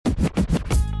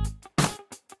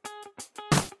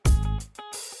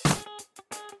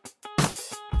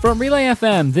From Relay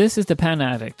FM, this is The Pen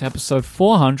Addict, episode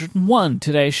 401.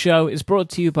 Today's show is brought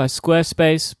to you by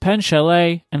Squarespace, Pen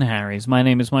Chalet, and Harry's. My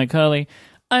name is Mike Hurley.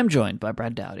 I'm joined by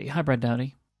Brad Dowdy. Hi, Brad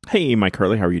Dowdy. Hey, Mike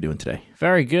Hurley. How are you doing today?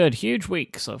 Very good. Huge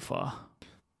week so far.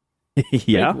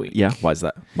 Yeah? Week. Yeah. Why is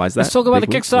that? Let's talk about the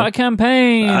Kickstarter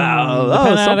campaign.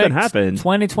 Something happened.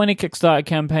 2020 Kickstarter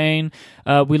campaign.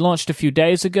 We launched a few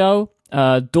days ago.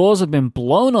 Doors have been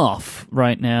blown off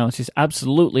right now, which is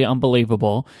absolutely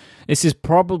unbelievable. This is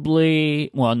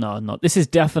probably, this is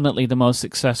definitely the most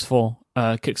successful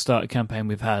Kickstarter campaign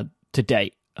we've had to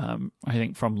date, I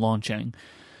think, from launching.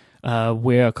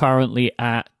 We're currently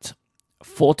at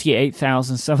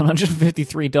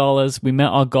 $48,753. We met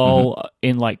our goal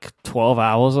in like 12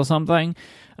 hours or something.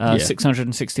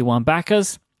 661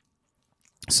 backers.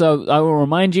 So I will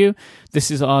remind you,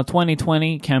 this is our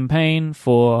 2020 campaign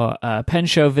for pen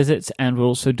show visits, and we're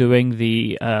also doing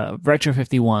the Retro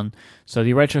 51. So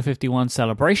the Retro 51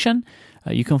 celebration.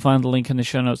 You can find the link in the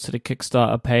show notes to the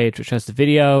Kickstarter page, which has the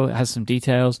video, it has some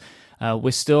details.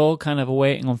 We're still kind of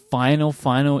waiting on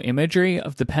final imagery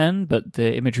of the pen, but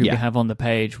the imagery we have on the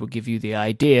page will give you the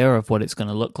idea of what it's going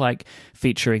to look like,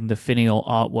 featuring the finial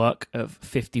artwork of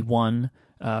 51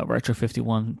 Retro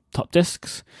 51 top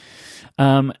discs.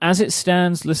 As it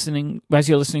stands, as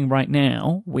you're listening right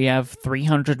now, we have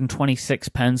 326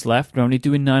 pens left. We're only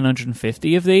doing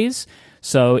 950 of these.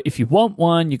 So if you want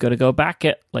one, you got to go back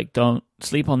it. Like, don't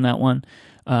sleep on that one.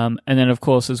 And then, of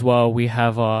course, as well, we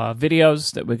have our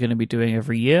videos that we're going to be doing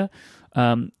every year.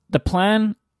 The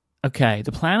plan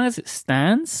as it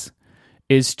stands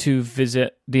is to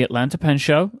visit the Atlanta Pen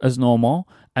Show as normal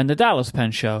and the Dallas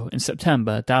Pen Show in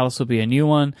September. Dallas will be a new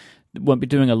one. Won't be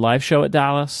doing a live show at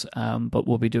Dallas, but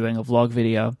we'll be doing a vlog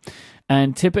video.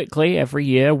 And typically, every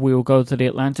year, we will go to the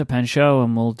Atlanta Pen Show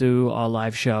and we'll do our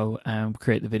live show and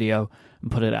create the video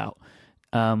and put it out.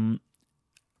 I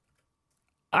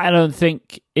don't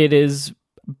think it is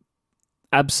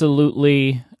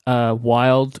absolutely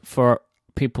wild for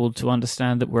people to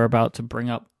understand that we're about to bring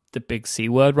up the big C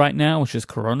word right now, which is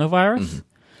coronavirus.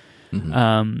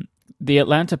 The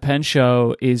Atlanta Pen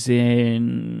Show is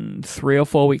in 3 or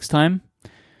 4 weeks' time.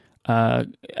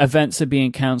 Events are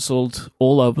being cancelled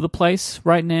all over the place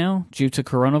right now due to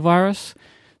coronavirus.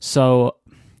 So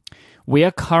we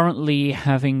are currently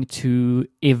having to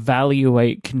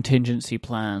evaluate contingency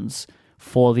plans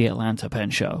for the Atlanta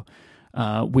Pen Show.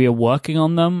 We are working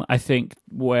on them. I think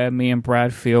where me and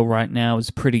Brad feel right now is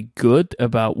pretty good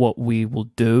about what we will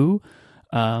do.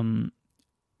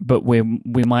 But we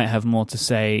might have more to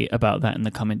say about that in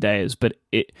the coming days. But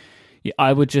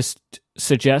I would just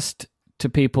suggest to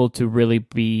people to really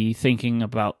be thinking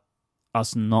about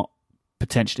us not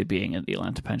potentially being at the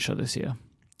Atlanta Pen Show this year,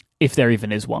 if there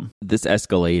even is one. This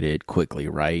escalated quickly,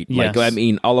 right? Yes. Like, I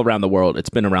mean, all around the world. It's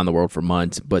been around the world for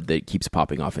months, but it keeps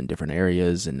popping off in different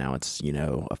areas, and now it's,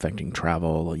 affecting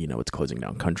travel. It's closing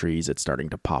down countries. It's starting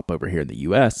to pop over here in the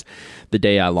U.S. The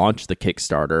day I launched the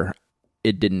Kickstarter,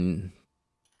 it didn't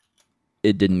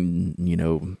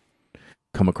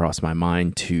come across my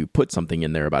mind to put something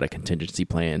in there about a contingency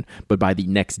plan. But by the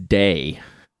next day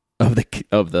of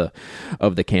the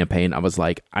campaign, I was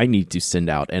like, I need to send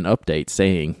out an update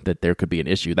saying that there could be an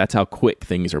issue. That's how quick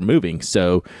things are moving.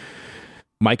 So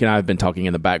Mike and I have been talking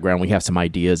in the background. We have some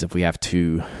ideas if we have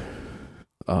to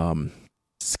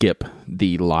skip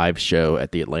the live show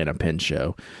at the Atlanta Pen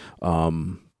Show.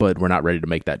 But we're not ready to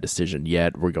make that decision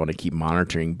yet. We're going to keep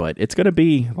monitoring, but it's going to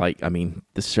be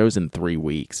the show's in 3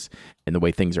 weeks, and the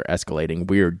way things are escalating,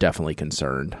 we're definitely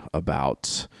concerned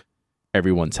about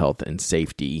everyone's health and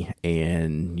safety,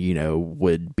 and,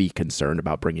 would be concerned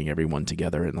about bringing everyone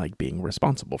together and being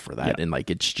responsible for that. Yeah. And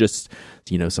it's just,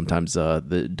 sometimes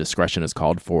the discretion is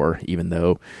called for, even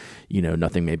though,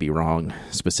 nothing may be wrong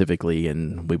specifically,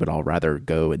 and we would all rather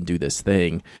go and do this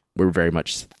thing. We're very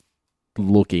much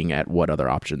looking at what other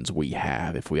options we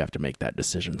have if we have to make that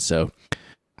decision. So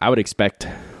I would expect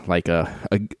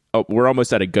we're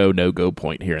almost at a go, no go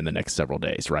point here in the next several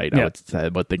days, right? Yeah. I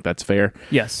would think that's fair.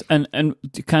 Yes. And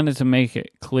kind of to make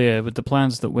it clear, with the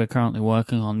plans that we're currently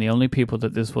working on, the only people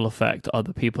that this will affect are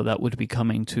the people that would be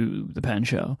coming to the Pen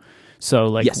Show.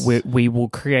 So yes. we will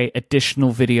create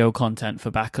additional video content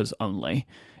for backers only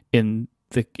in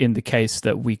the case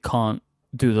that we can't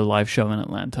do the live show in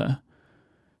Atlanta.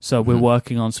 So we're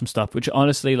working on some stuff, which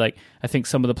honestly, I think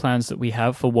some of the plans that we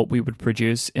have for what we would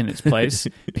produce in its place,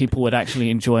 people would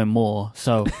actually enjoy more.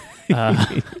 So, so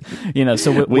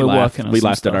we're working on some We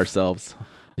laughed stuff. at ourselves.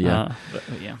 Yeah.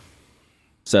 Yeah.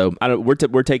 So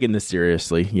we're taking this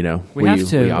seriously. You know, we have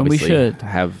to, and we should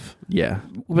have. Yeah,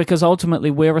 because ultimately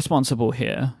we're responsible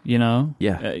here. You know,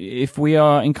 if we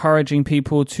are encouraging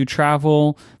people to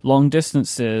travel long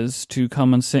distances to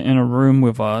come and sit in a room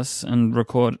with us and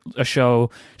record a show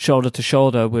shoulder to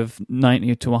shoulder with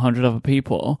 90 to 100 other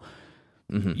people,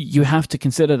 you have to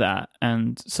consider that.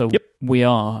 And so we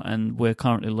are, and we're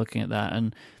currently looking at that.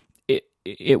 And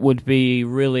it would be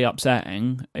really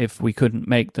upsetting if we couldn't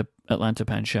make the Atlanta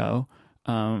Pen show.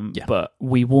 But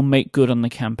we will make good on the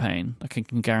campaign. I can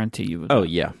guarantee you. Oh,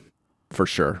 yeah. For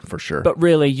sure. But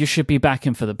really, you should be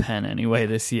backing for the pen anyway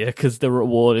this year because the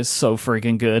reward is so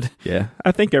freaking good. Yeah.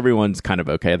 I think everyone's kind of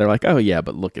okay. They're like, oh, yeah,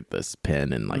 but look at this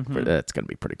pen and like that's going to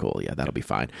be pretty cool. Yeah, that'll be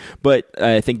fine. But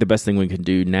I think the best thing we can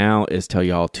do now is tell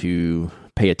y'all to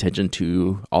pay attention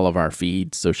to all of our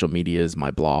feeds, social medias,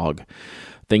 my blog,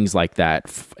 things like that,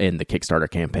 and the Kickstarter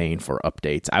campaign for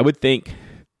updates. I would think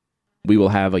we will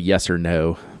have a yes or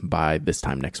no by this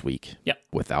time next week,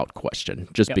 without question,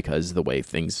 just because the way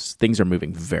things are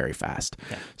moving very fast.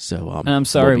 So and I'm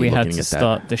sorry we had to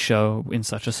start the show in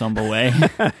such a somber way.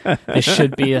 This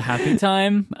should be a happy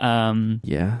time.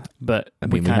 But I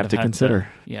mean, we have to consider.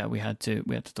 We had to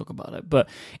talk about it. But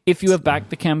if you have backed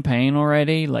the campaign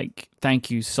already, like, thank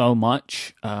you so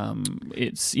much.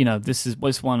 It's, you know,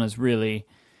 this one has really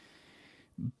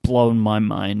blown my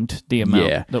mind, the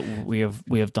amount that we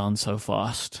have done so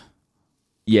fast.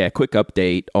 Quick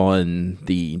update on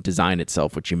the design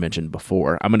itself, which you mentioned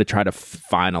before. I'm going to try to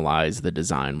finalize the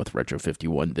design with Retro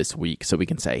 51 this week so we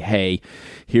can say, hey,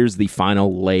 here's the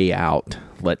final layout,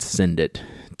 let's send it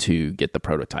to get the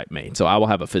prototype made. So I will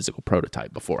have a physical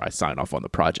prototype before I sign off on the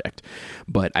project,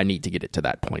 but I need to get it to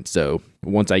that point. So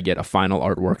once I get a final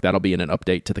artwork, that'll be in an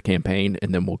update to the campaign,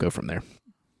 and then we'll go from there.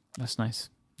 That's nice.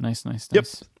 Nice. Yep.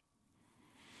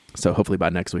 So hopefully by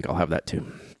next week I'll have that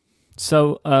too.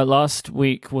 So last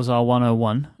week was our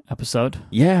 101 episode.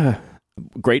 Yeah.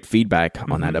 Great feedback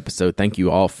on that episode. Thank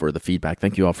you all for the feedback.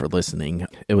 Thank you all for listening.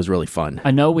 It was really fun. I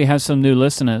know we have some new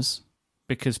listeners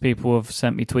because people have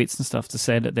sent me tweets and stuff to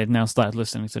say that they've now started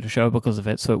listening to the show because of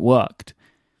it. So it worked.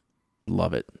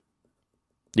 Love it.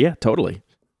 Yeah, totally.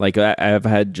 Like I've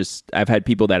had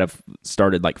people that have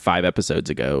started like 5 episodes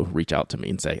ago reach out to me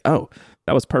and say, "Oh,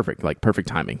 that was perfect. Like perfect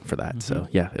timing for that." So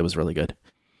yeah, it was really good.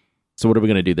 So what are we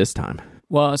going to do this time?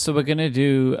 Well, so we're going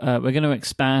to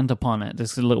expand upon it.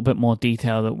 There's a little bit more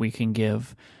detail that we can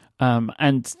give.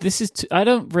 And this is, I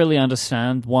don't really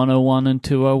understand 101 and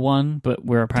 201, but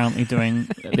we're apparently doing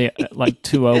the like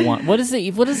 201. What does it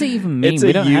even mean? It's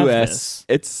a US.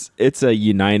 It's a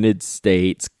United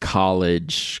States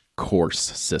college course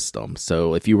system.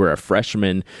 So if you were a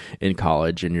freshman in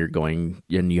college and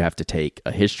you have to take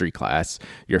a history class,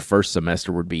 your first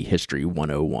semester would be History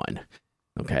 101.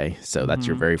 Okay, so that's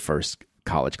your very first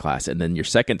college class. And then your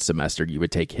second semester, you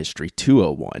would take History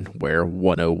 201, where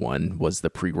 101 was the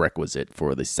prerequisite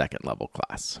for the second level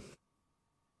class.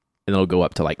 And it'll go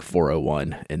up to like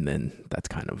 401, and then that's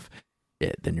kind of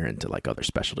it. Then you're into like other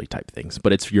specialty type things.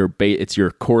 But it's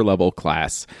your core level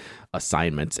class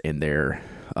assignments and their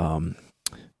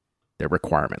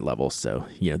requirement levels. So,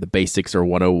 you know, the basics are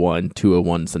 101,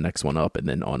 201 is the next one up, and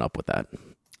then on up with that.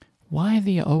 Why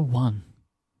the 01?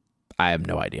 I have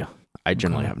no idea. I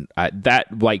generally haven't.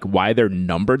 Why they're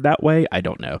numbered that way, I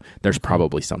don't know. There's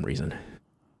probably some reason.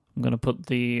 I'm going to put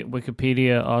the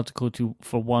Wikipedia article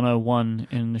for 101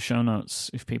 in the show notes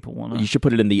if people want to. You should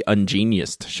put it in the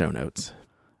Ungenius show notes.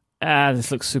 This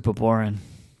looks super boring.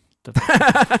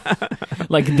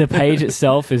 Like the page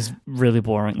itself is really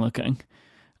boring looking.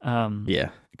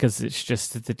 Because it's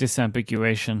just the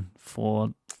disambiguation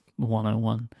for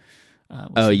 101.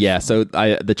 So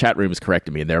the chat room is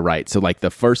correcting me, and they're right. So like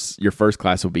your first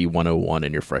class would be 101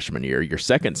 in your freshman year. Your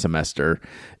second semester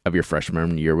of your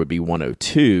freshman year would be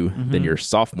 102. Then your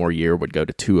sophomore year would go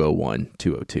to 201,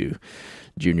 202.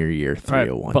 Junior year,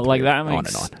 301. Right. But like that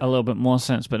makes a little bit more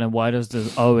sense. But then why does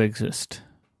the O exist?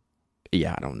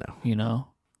 Yeah, I don't know. You know,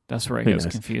 that's where it gets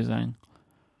confusing.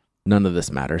 None of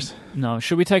this matters. No.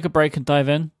 Should we take a break and dive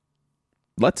in?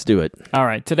 Let's do it. All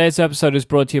right. Today's episode is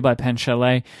brought to you by Pen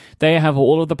Chalet. They have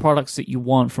all of the products that you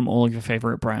want from all of your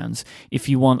favorite brands. If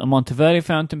you want a Monteverde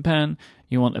fountain pen,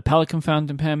 you want a Pelikan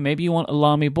fountain pen, maybe you want a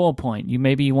Lamy ballpoint,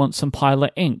 maybe you want some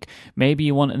Pilot ink, maybe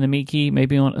you want an Namiki,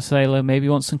 maybe you want a Sailor, maybe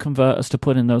you want some converters to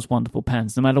put in those wonderful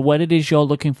pens. No matter what it is you're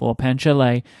looking for, Pen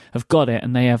Chalet have got it,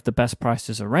 and they have the best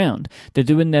prices around. They're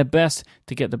doing their best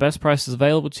to get the best prices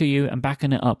available to you and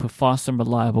backing it up with fast and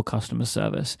reliable customer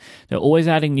service. They're always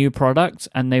adding new products,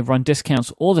 and they run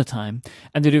discounts all the time,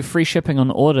 and they do free shipping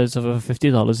on orders of over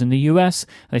 $50 in the US.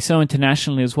 They sell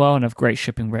internationally as well and have great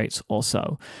shipping rates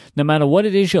also. No matter what what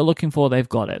it is you're looking for, they've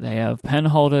got it. They have pen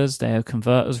holders, they have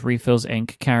converters, refills,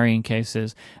 ink, carrying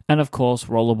cases, and of course,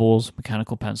 rollerballs,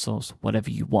 mechanical pencils, whatever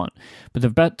you want. But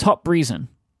the top reason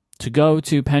to go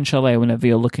to Pen Chalet whenever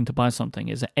you're looking to buy something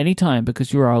is at any time,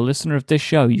 because you are a listener of this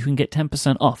show, you can get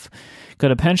 10% off. Go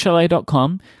to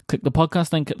penchalet.com, click the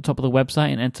podcast link at the top of the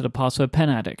website, and enter the password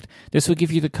PenAddict. This will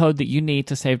give you the code that you need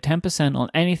to save 10%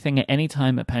 on anything at any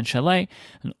time at Pen Chalet,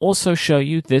 and also show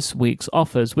you this week's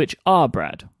offers, which are,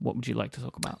 Brad, what would you like to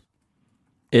talk about?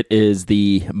 It is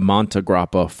the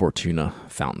Montegrappa Fortuna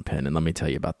fountain pen, and let me tell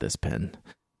you about this pen.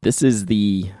 This is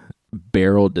the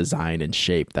barrel design and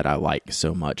shape that I like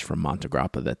so much from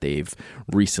Montegrappa that they've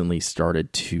recently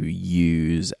started to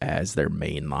use as their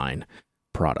mainline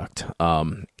product.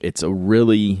 It's a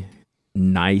really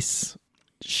nice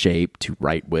shape to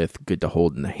write with, good to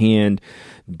hold in the hand,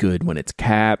 good when it's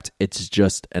capped. It's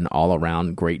just an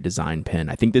all-around great design pen.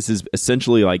 I think this is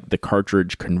essentially like the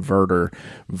cartridge converter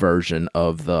version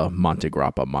of the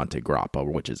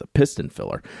Montegrappa, which is a piston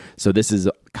filler. So this is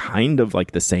kind of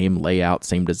like the same layout,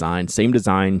 same design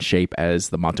shape as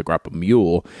the Montegrappa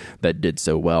Mule that did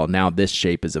so well. Now this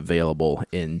shape is available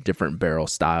in different barrel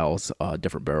styles,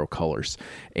 different barrel colors,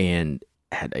 and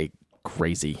at a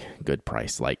crazy good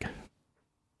price. Like,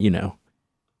 you know,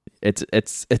 it's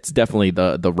definitely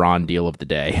the Ron deal of the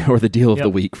day, or the deal of the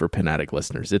week for Pen Addict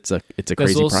listeners. It's a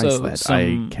crazy price that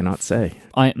I cannot say.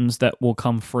 Items that will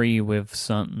come free with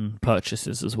certain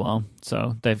purchases as well.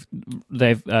 So they've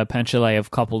Pen Chalet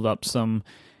have coupled up some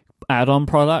add-on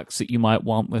products that you might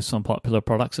want with some popular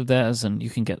products of theirs, and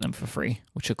you can get them for free,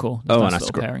 which are cool. There's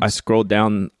I scrolled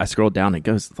down. It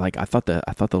goes like I thought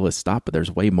the list stopped, but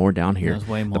there's way more down here. There's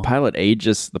way more. The Pilot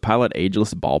Ageless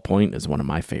ballpoint is one of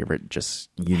my favorite. Just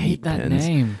unique I hate that pens.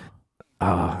 Name.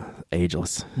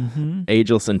 Ageless. Mm-hmm.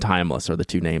 Ageless and Timeless are the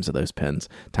two names of those pens.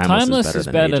 Timeless is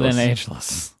better than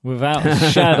Ageless, without a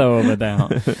shadow of a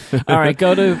doubt. All right,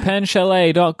 go to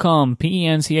penchalet.com,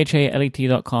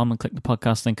 penchalet.com, and click the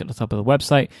podcast link at the top of the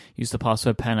website. Use the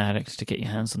password PenAddict to get your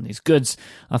hands on these goods.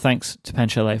 Our thanks to Pen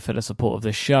Chalet for the support of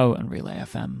this show and Relay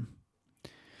FM.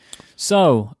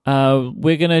 So,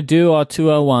 we're going to do our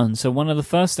 201. So one of the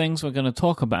first things we're going to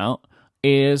talk about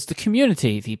is the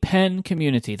community, the pen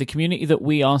community, the community that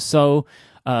we are so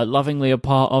lovingly a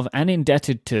part of and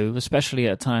indebted to, especially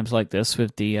at times like this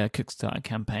with the Kickstarter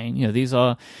campaign. You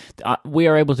know, we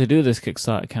are able to do this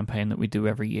Kickstarter campaign that we do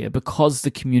every year because the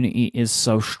community is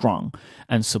so strong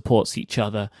and supports each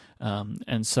other.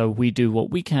 And so we do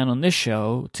what we can on this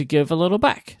show to give a little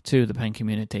back to the pen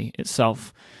community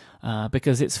itself.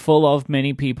 Because it's full of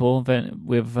many people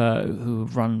who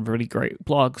run really great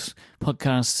blogs,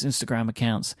 podcasts, Instagram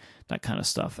accounts, that kind of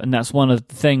stuff. And that's one of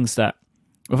the things that,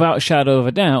 without a shadow of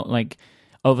a doubt, like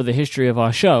over the history of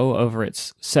our show, over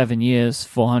its 7 years,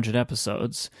 400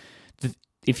 episodes,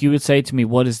 if you would say to me,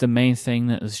 what is the main thing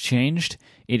that has changed?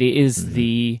 It is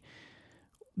the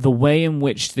way in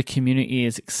which the community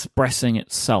is expressing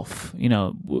itself. You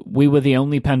know, we were the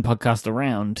only pen podcast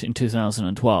around in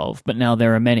 2012, but now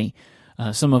there are many.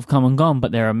 Some have come and gone,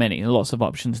 but there are many. Lots of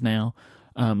options now.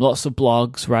 Lots of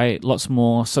blogs, right? Lots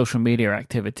more social media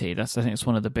activity. I think it's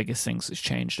one of the biggest things that's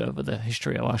changed over the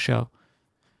history of our show.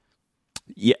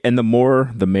 Yeah, and the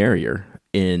more, the merrier,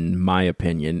 in my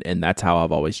opinion. And that's how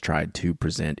I've always tried to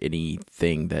present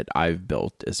anything that I've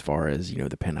built as far as, you know,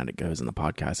 the Pen Addict goes and the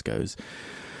podcast goes.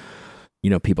 You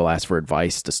know, people ask for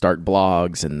advice to start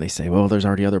blogs and they say, well, there's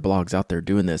already other blogs out there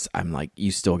doing this. I'm like,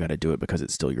 you still got to do it because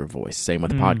it's still your voice. Same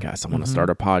with podcasts. I want to start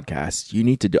a podcast. You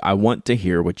need to I want to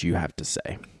hear what you have to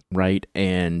say, right?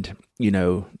 And, you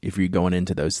know, if you're going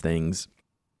into those things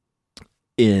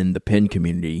in the pen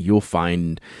community, you'll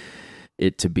find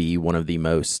it to be one of the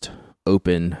most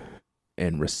open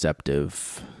and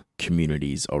receptive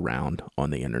communities around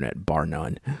on the internet, bar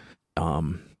none.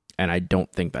 And I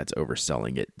don't think that's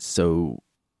overselling it. So,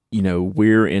 you know,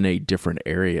 we're in a different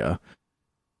area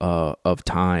of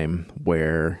time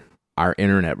where our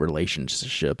internet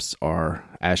relationships are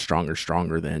as strong or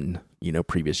stronger than, you know,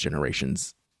 previous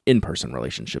generations' in-person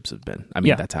relationships have been. I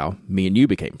mean, that's how me and you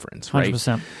became friends, right?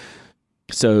 100%.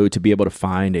 So to be able to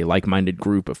find a like-minded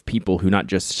group of people who not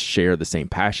just share the same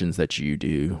passions that you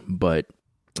do, but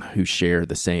who share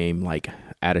the same like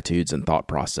attitudes and thought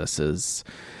processes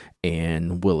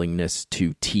and willingness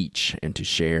to teach and to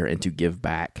share and to give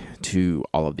back to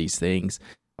all of these things,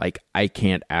 like I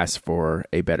can't ask for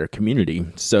a better community.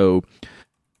 So,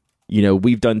 you know,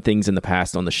 we've done things in the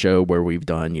past on the show where we've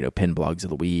done, you know, pen blogs of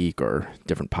the week or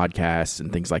different podcasts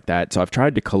and things like that. So I've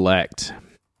tried to collect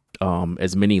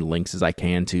as many links as I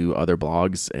can to other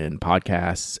blogs and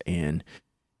podcasts and,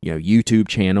 you know, YouTube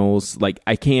channels. Like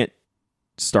I can't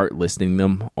start listing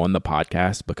them on the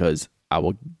podcast, because I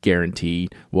will guarantee,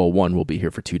 well, one, we'll be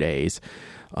here for 2 days.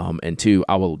 And two,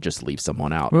 I will just leave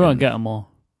someone out. We won't get them all.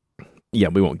 Yeah,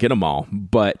 we won't get them all.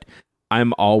 But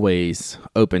I'm always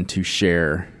open to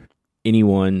share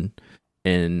anyone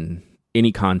and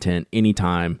any content,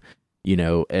 anytime,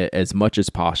 as much as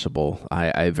possible.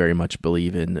 I very much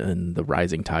believe in the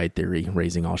rising tide theory,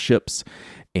 raising all ships.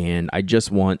 And I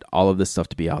just want all of this stuff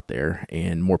to be out there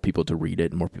and more people to read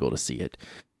it and more people to see it.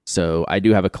 So I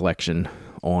do have a collection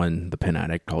on the Pen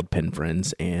Addict called Pen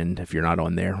Friends, and if you're not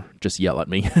on there, just yell at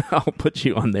me. I'll put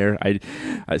you on there.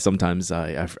 I sometimes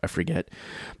I forget,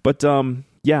 but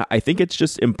yeah, I think it's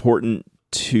just important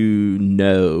to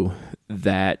know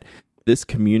that this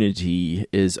community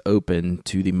is open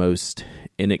to the most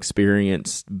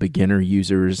inexperienced beginner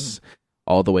users,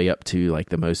 all the way up to like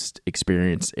the most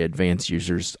experienced advanced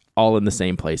users, all in the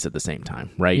same place at the same time,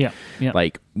 right? Yeah.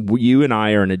 Like you and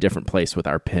I are in a different place with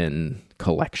our pen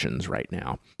collections right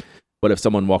now. But if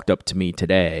someone walked up to me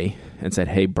today and said,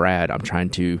 "Hey, Brad, I'm trying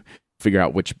to figure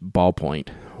out which ballpoint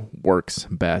works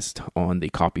best on the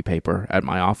copy paper at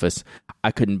my office,"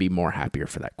 I couldn't be more happier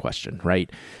for that question,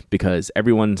 right? Because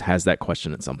everyone has that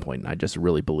question at some point, and I just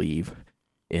really believe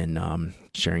in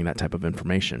sharing that type of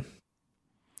information.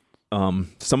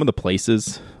 Some of the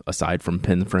places, aside from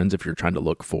Pen Friends, if you're trying to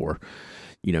look for,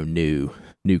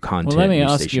 new content, well, let me new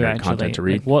ask you stationary actually, content to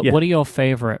read. what are your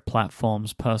favorite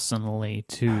platforms personally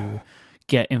to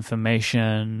get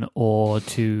information or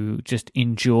to just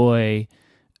enjoy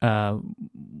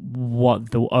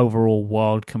what the overall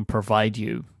world can provide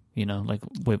you, like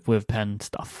with pen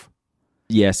stuff?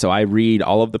 Yeah, so I read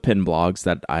all of the pen blogs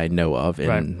that I know of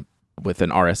Right. with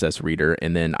an RSS reader,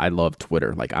 and then I love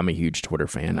Twitter. Like, I'm a huge Twitter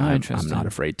fan. I'm not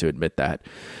afraid to admit that.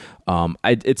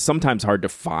 It's sometimes hard to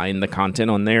find the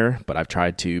content on there, but I've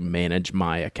tried to manage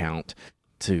my account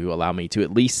to allow me to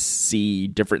at least see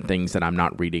different things that I'm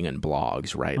not reading in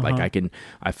blogs, right? Like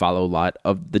I follow a lot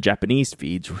of the Japanese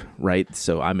feeds, right?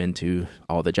 So I'm into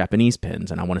all the Japanese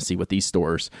pens, and I want to see what these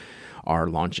stores are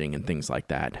launching and things like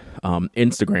that.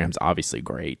 Instagram's obviously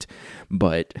great,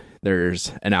 but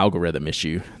there's an algorithm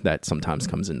issue that sometimes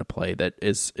comes into play that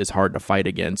is hard to fight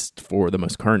against for the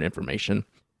most current information,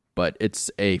 but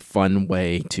it's a fun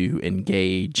way to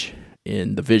engage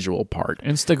in the visual part.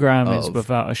 Instagram is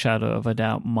without a shadow of a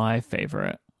doubt my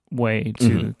favorite way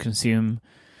to consume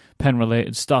pen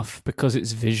related stuff, because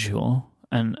it's visual,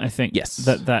 and I think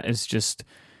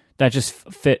that just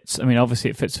fits. I mean, obviously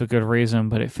it fits for good reason,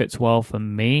 but it fits well for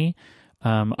me.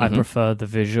 I prefer the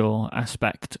visual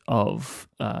aspect of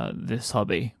this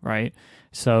hobby, right?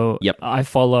 So I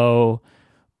follow,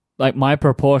 like, my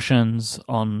proportions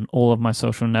on all of my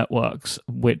social networks,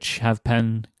 which have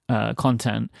pen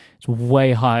content, is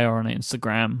way higher on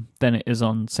Instagram than it is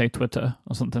on, say, Twitter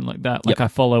or something like that. Like, I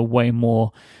follow way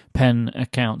more pen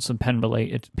accounts and pen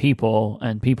related people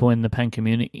and people in the pen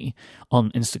community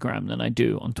on Instagram than I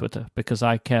do on Twitter, because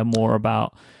I care more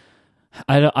about,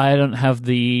 I don't have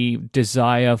the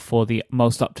desire for the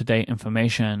most up-to-date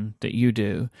information that you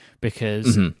do,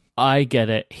 because I get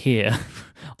it here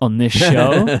on this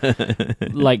show,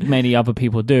 like many other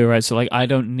people do, right? So, like, I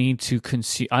don't need to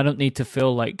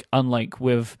feel like, unlike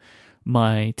with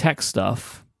my tech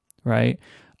stuff, right?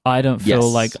 I don't feel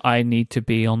like I need to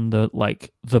be on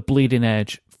the bleeding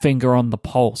edge, finger on the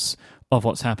pulse of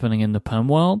what's happening in the pen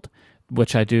world,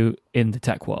 which I do in the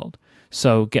tech world.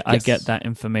 So I get that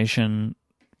information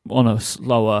on a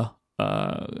slower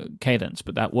cadence,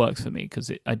 but that works for me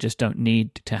because I just don't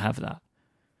need to have that.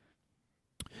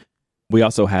 We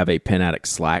also have a Pen Addict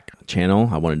Slack channel.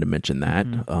 I wanted to mention that.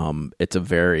 It's a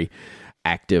very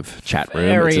active chat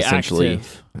room.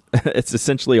 It's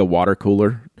essentially a water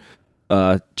cooler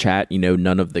chat.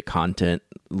 None of the content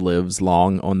lives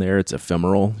long on there. It's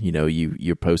ephemeral.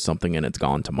 You post something and it's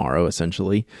gone tomorrow,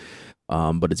 essentially.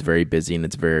 But it's very busy and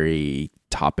it's very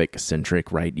topic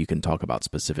centric, right? You can talk about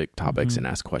specific topics and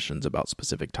ask questions about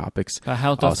specific topics.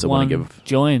 How does one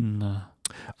join?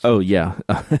 Oh yeah,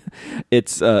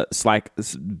 it's Slack.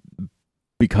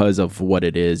 Because of what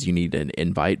it is, you need an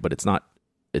invite, but it's not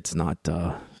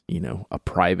a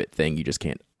private thing. You just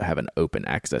can't have an open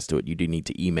access to it. You do need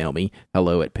to email me,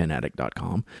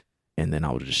 hello@penaddict.com, and then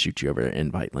I'll just shoot you over an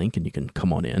invite link and you can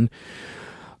come on in.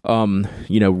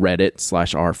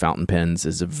 Reddit/r Fountain Pens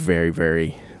is a very,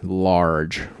 very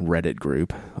large Reddit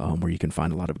group where you can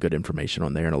find a lot of good information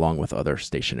on there, and along with other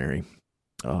stationary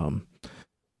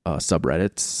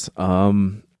subreddits.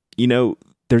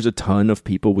 There's a ton of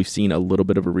people. We've seen a little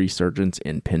bit of a resurgence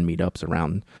in pen meetups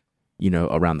around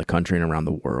the country and around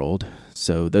the world.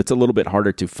 So that's a little bit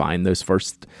harder to find those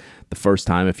first the first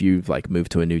time, if you've like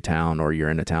moved to a new town or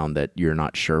you're in a town that you're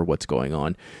not sure what's going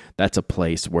on, that's a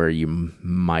place where you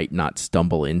might not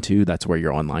stumble into. That's where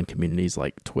your online communities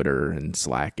like Twitter and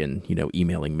Slack and,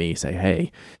 emailing me say,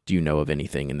 hey, do you know of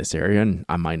anything in this area? And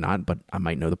I might not, but I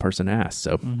might know the person to ask.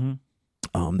 So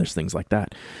there's things like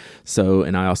that. So,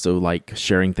 and I also like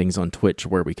sharing things on Twitch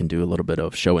where we can do a little bit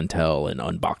of show and tell and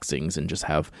unboxings and just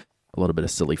have a little bit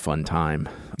of silly fun time.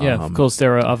 Yeah, of course,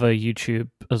 there are other YouTube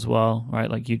as well,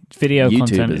 right? Like video YouTube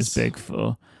content is big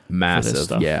for massive, for this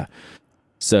stuff. Yeah.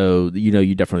 So,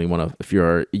 you definitely want to, if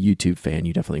you're a YouTube fan,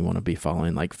 you definitely want to be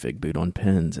following like Fig Boot on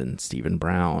Pins and Stephen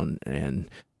Brown and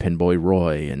Pinboy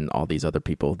Roy and all these other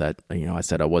people that, I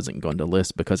said I wasn't going to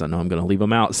list because I know I'm going to leave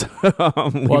them out. So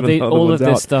all of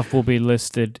this stuff will be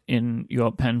listed in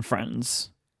your Pen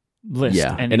Friends list.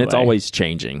 Yeah, anyway. And it's always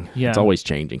changing. Yeah. It's always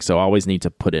changing. So I always need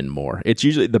to put in more. It's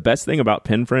usually the best thing about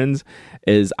Pen Friends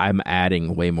is I'm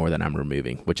adding way more than I'm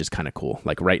removing, which is kind of cool.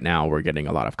 Like right now, we're getting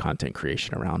a lot of content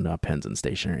creation around pens and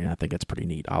stationery, and I think it's pretty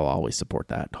neat. I'll always support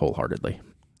that wholeheartedly.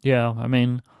 Yeah, I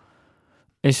mean,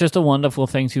 it's just a wonderful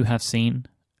thing to have seen,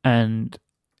 and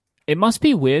it must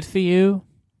be weird for you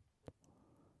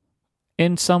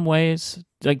in some ways,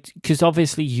 like because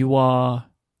obviously you are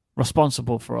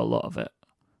responsible for a lot of it.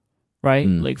 Right?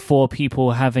 Like for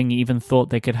people having even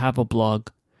thought they could have a blog.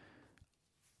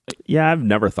 Yeah, I've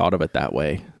never thought of it that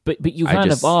way. But you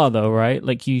kind of are though, right?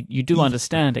 Like you do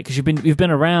understand it because you've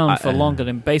been around for longer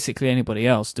than basically anybody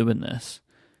else doing this.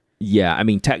 Yeah, I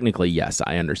mean technically yes,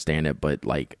 I understand it, but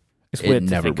like it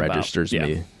never registers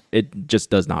me. It just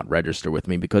does not register with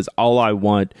me because all I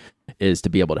want is to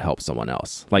be able to help someone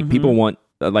else. Like people want,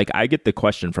 like I get the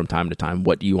question from time to time,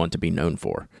 what do you want to be known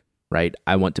for? Right?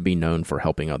 I want to be known for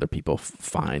helping other people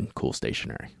find cool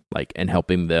stationery, like, and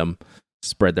helping them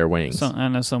spread their wings. So, I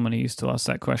know somebody used to ask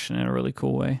that question in a really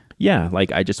cool way. Yeah,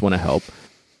 like I just want to help.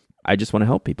 I just want to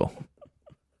help people.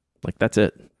 Like that's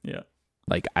it. Yeah.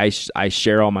 Like I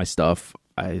share all my stuff.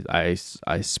 I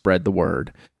spread the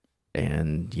word,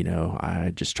 and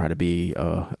I just try to be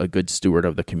a good steward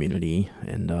of the community,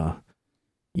 and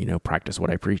practice what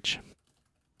I preach.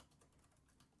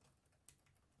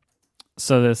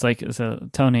 So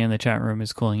Tony in the chat room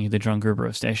is calling you the John Gruber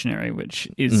of stationery, which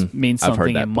means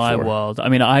something in my world. I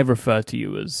mean, I refer to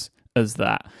you as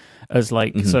that, as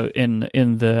like so in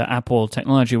the Apple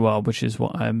technology world, which is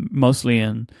what I'm mostly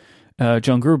in.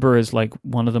 John Gruber is like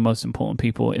one of the most important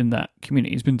people in that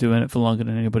community. He's been doing it for longer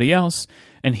than anybody else,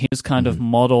 and his kind of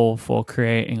model for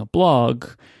creating a blog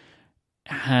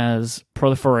has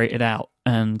proliferated out.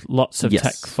 And lots of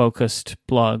tech-focused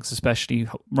blogs, especially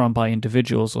run by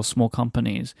individuals or small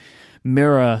companies,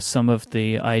 mirror some of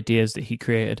the ideas that he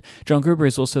created. John Gruber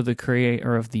is also the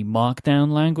creator of the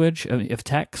Markdown language of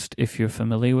text, if you're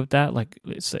familiar with that. Like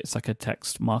it's like a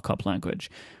text markup language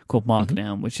called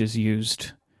Markdown, which is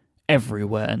used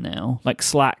everywhere now. Like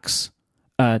Slack's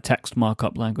text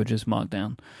markup language is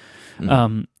Markdown.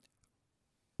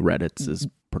 Reddit's is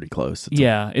pretty close.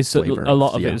 It's a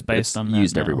lot of it is based on that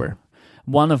used now. Everywhere.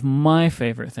 One of my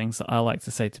favorite things that I like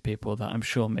to say to people that I'm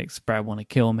sure makes Brad want to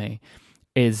kill me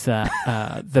is that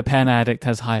the Pen Addict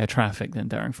has higher traffic than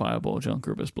Daring Fireball, John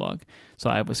Gruber's blog. So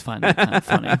I always find that kind of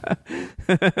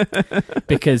funny.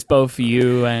 Because both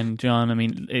you and John, I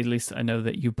mean, at least I know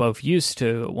that you both used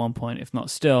to at one point, if not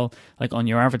still, like on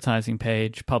your advertising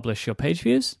page, publish your page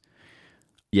views.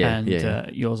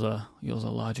 Yours are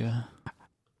larger.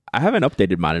 I haven't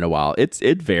updated mine in a while.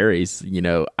 It varies.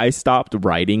 I stopped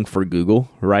writing for Google,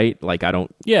 right? Like I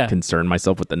don't concern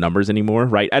myself with the numbers anymore,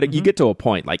 right? You get to a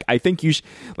point. Like I think you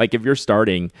like if you're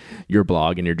starting your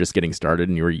blog and you're just getting started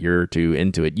and you're a year or two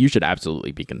into it, you should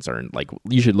absolutely be concerned. Like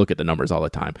you should look at the numbers all the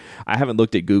time. I haven't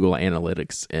looked at Google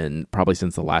Analytics probably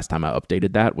since the last time I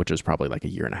updated that, which was probably like a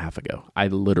year and a half ago. I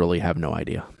literally have no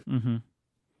idea.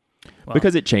 Well,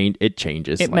 because it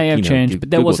changes. It may have changed, but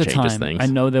there Google was a time. Things. I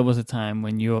know there was a time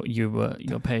when your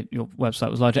website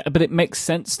was larger. But it makes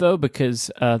sense though because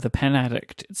the Pen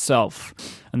Addict itself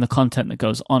and the content that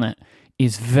goes on it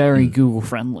is very Google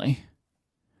friendly.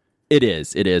 It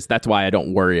is. That's why I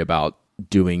don't worry about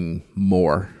doing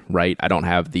more. Right? I don't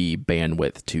have the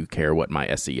bandwidth to care what my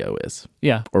SEO is.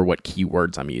 Yeah. Or what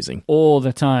keywords I'm using. All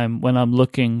the time when I'm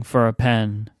looking for a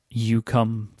pen, you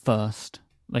come first.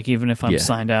 Like even if I'm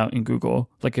signed out in Google,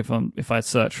 like if I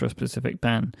search for a specific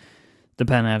pen, the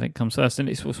Pen Addict comes first, and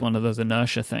it's one of those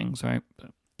inertia things, right?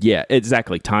 Yeah,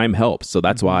 exactly. Time helps, so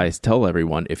that's why I tell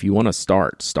everyone if you want to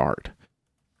start,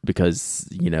 because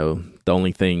the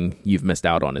only thing you've missed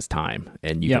out on is time,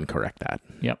 and you can correct that.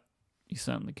 Yep, you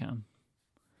certainly can.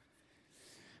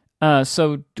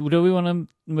 So do we want to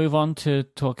move on to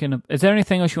talking? Is there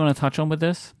anything else you want to touch on with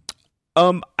this?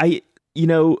 I, you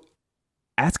know,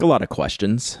 ask a lot of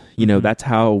questions. You know, that's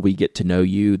how we get to know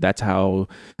you. That's how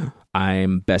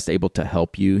I'm best able to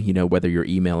help you. You know, whether you're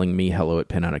emailing me,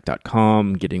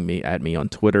 hello@penaddict.com, getting me at me on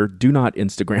Twitter. Do not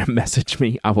Instagram message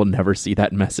me. I will never see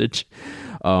that message.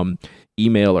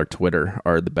 Email or Twitter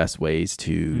are the best ways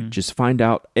to just find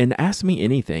out and ask me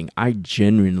anything. I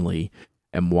genuinely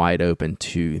am wide open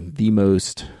to the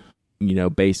most, you know,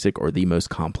 basic or the most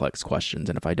complex questions.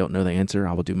 And if I don't know the answer,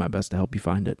 I will do my best to help you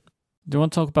find it. Do you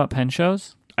want to talk about pen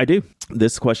shows? I do.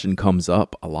 This question comes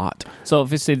up a lot. So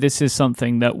obviously this is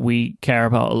something that we care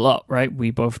about a lot, right?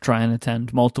 We both try and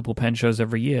attend multiple pen shows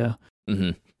every year.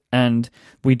 Mm-hmm. And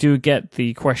we do get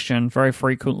the question very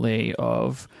frequently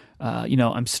of, you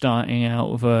know, I'm starting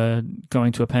out with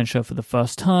going to a pen show for the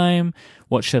first time.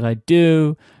 What should I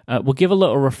do? We'll give a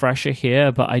little refresher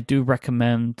here, but I do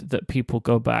recommend that people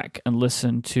go back and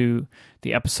listen to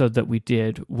the episode that we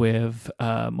did with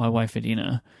my wife,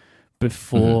 Adina,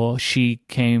 before she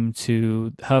came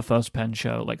to her first pen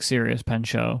show, like serious pen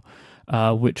show,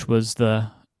 which was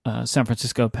the San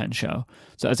Francisco pen show.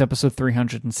 So that's episode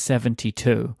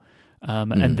 372.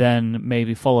 And then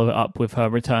maybe follow it up with her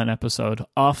return episode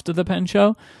after the pen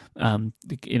show.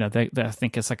 You know, I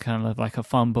think it's a kind of like a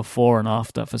fun before and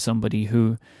after for somebody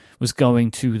who was going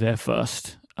to their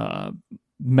first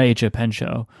major pen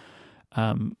show.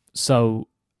 So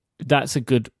that's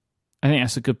I think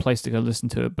that's a good place to go listen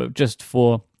to it. But just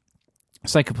for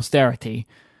sake of posterity,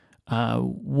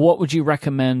 what would you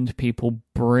recommend people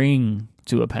bring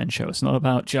to a pen show? It's not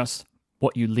about just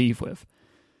what you leave with.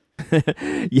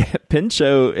 Yeah, pen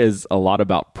show is a lot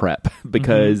about prep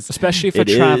because especially for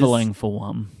traveling for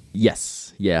one.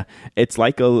 Yes, yeah. It's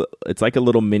like a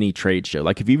little mini trade show.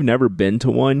 Like if you've never been to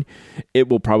one, it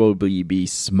will probably be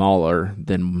smaller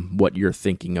than what you're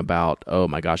thinking about. Oh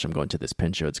my gosh, I'm going to this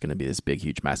pen show. It's going to be this big,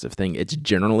 huge, massive thing. It's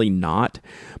generally not.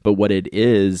 But what it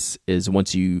is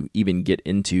once you even get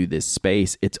into this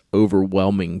space, it's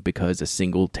overwhelming because a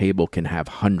single table can have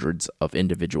hundreds of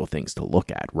individual things to look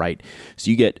at, right?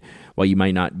 So while you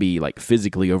might not be like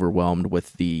physically overwhelmed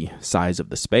with the size of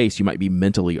the space, you might be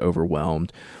mentally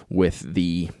overwhelmed with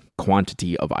the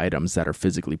quantity of items that are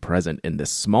physically present in this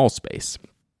small space.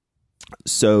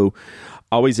 So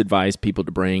I always advise people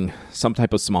to bring some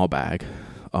type of small bag,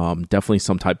 definitely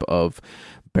some type of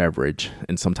beverage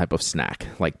and some type of snack,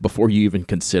 like before you even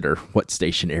consider what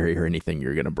stationery or anything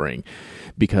you're going to bring,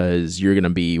 because you're going to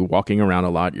be walking around a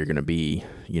lot. You're going to be,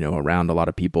 around a lot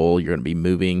of people. You're going to be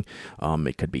moving.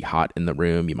 It could be hot in the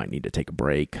room. You might need to take a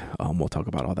break. We'll talk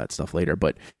about all that stuff later,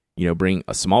 but, bring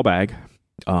a small bag.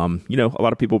 A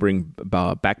lot of people bring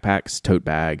backpacks, tote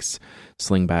bags,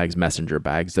 sling bags, messenger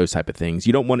bags, those type of things.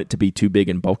 You don't want it to be too big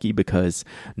and bulky because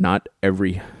not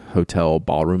every hotel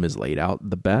ballroom is laid out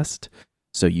the best.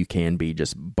 So you can be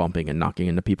just bumping and knocking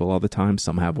into people all the time.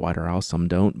 Some have wider aisles, some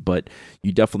don't. But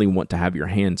you definitely want to have your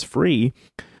hands free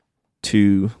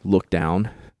to look down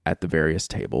at the various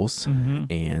tables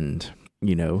and,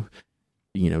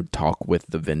 talk with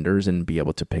the vendors and be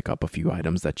able to pick up a few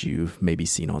items that you've maybe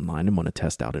seen online and want to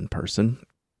test out in person.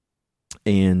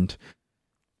 And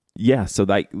yeah, so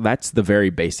that's the very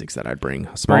basics that I'd bring.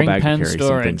 A small bag to carry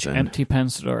some things in. Empty pen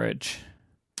storage.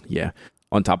 Yeah.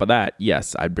 On top of that,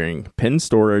 yes, I'd bring pen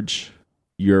storage,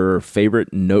 your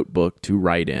favorite notebook to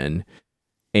write in,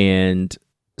 and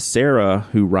Sarah,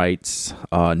 who writes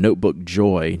Notebook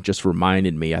Joy, just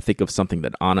reminded me, I think of something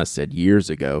that Anna said years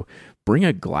ago. Bring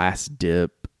a glass nib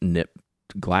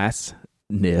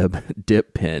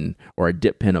dip pen or a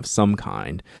dip pen of some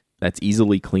kind that's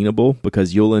easily cleanable,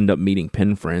 because you'll end up meeting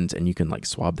pen friends and you can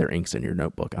swab their inks in your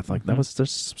notebook. I thought that was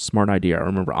just a smart idea. I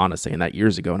remember Anna saying that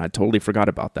years ago, and I totally forgot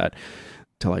about that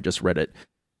till I just read it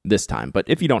this time. But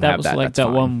if you don't have that, that's fine. That was like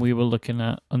that one we were looking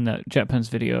at on that JetPens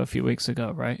video a few weeks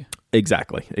ago, right?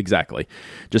 Exactly.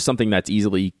 Just something that's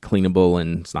easily cleanable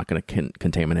and it's not going to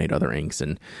contaminate other inks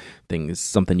and things,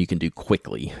 something you can do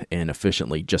quickly and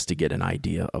efficiently just to get an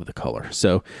idea of the color.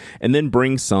 So, and then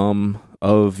bring some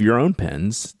of your own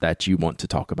pens that you want to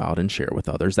talk about and share with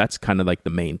others. That's kind of like the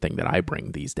main thing that I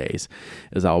bring these days,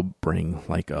 is I'll bring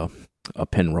like a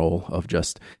pen roll of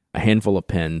just a handful of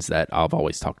pens that I've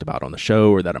always talked about on the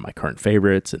show or that are my current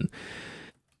favorites and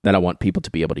that I want people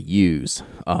to be able to use.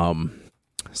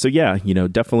 So yeah,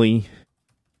 definitely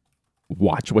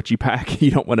watch what you pack.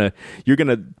 You're going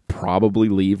to probably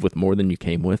leave with more than you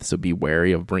came with. So be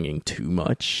wary of bringing too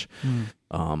much.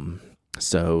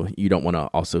 So you don't want to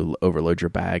also overload your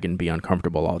bag and be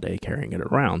uncomfortable all day carrying it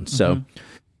around. So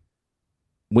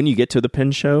when you get to the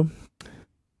pen show,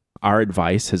 our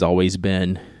advice has always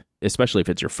been, especially if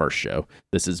it's your first show,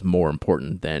 this is more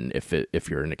important than if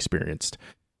you're an experienced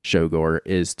showgoer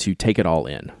is to take it all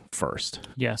in first.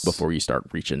 Yes. Before you start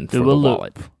reaching Do for the a loop.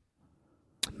 wallet.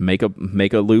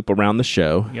 Make a loop around the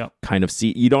show. Yep. Kind of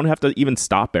see. You don't have to even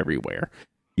stop everywhere.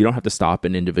 You don't have to stop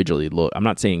and individually look. I'm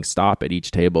not saying stop at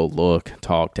each table, look,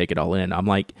 talk, take it all in. I'm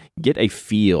like, get a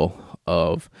feel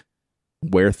of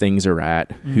where things are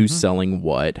at, who's selling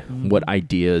what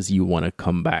ideas you want to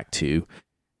come back to.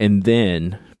 And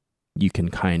then you can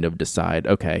kind of decide,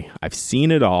 okay, I've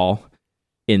seen it all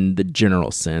in the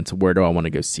general sense. Where do I want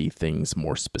to go see things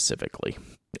more specifically?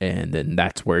 And then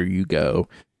that's where you go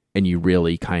and you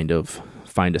really kind of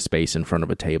find a space in front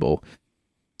of a table,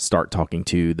 start talking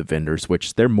to the vendors,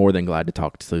 which they're more than glad to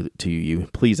talk to you.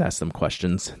 Please ask them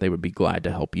questions. They would be glad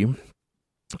to help you.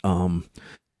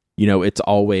 It's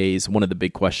always one of the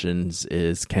big questions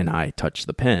is, can I touch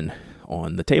the pen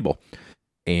on the table?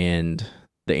 And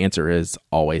the answer is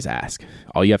always ask.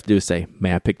 All you have to do is say,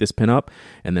 may I pick this pen up?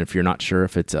 And then if you're not sure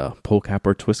if it's a pull cap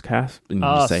or twist cap, then you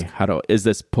just say, is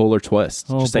this pull or twist?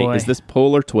 Just say, is this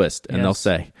pull or twist? And they'll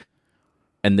say.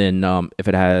 And then if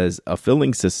it has a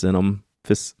filling system,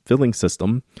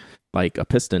 like a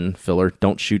piston filler,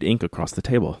 don't shoot ink across the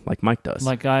table like Mike does.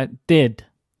 Like I did.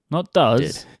 Not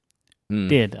does.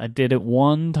 Did. I did it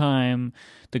one time.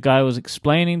 The guy was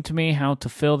explaining to me how to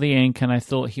fill the ink, and I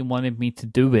thought he wanted me to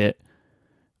do it,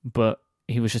 but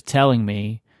he was just telling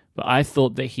me. But I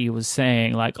thought that he was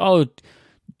saying, like, oh,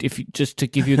 if you, just to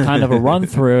give you kind of a run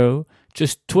through,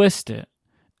 just twist it.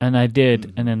 And I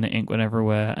did, and then the ink went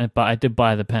everywhere. But I did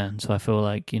buy the pen, so I feel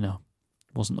like,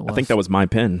 wasn't the worst. I think that was my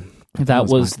pen. That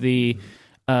was the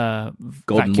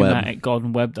Vacuumatic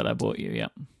Golden Web that I bought you, yeah.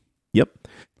 Yep.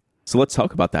 So let's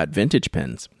talk about that, vintage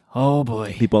pens. Oh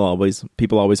boy. People always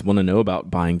want to know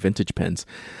about buying vintage pens.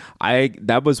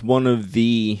 That was one of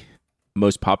the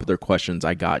most popular questions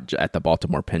I got at the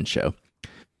Baltimore Pen Show.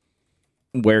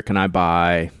 Where can I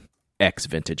buy X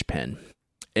vintage pen?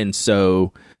 And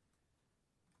so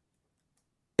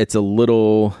it's a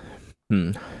little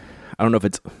I don't know if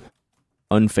it's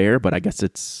unfair, but I guess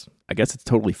it's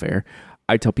totally fair.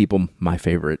 I tell people my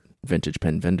favorite vintage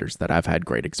pen vendors that I've had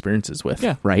great experiences with,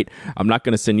 right? I'm not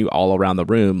going to send you all around the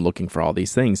room looking for all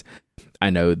these things. I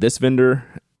know this vendor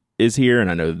is here, and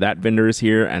I know that vendor is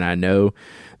here, and I know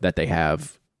that they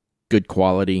have good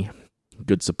quality,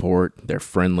 good support, they're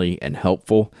friendly and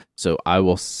helpful, so I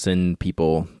will send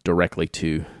people directly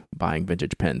to buying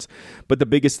vintage pens. But the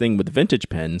biggest thing with vintage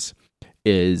pens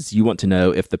is you want to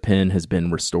know if the pen has been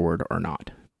restored or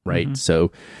not, right?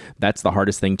 So that's the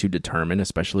hardest thing to determine,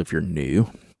 especially if you're new,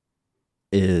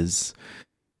 is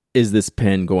this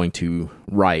pen going to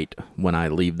write when I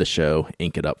leave the show,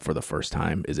 ink it up for the first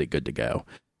time? Is it good to go?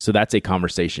 So that's a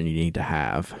conversation you need to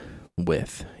have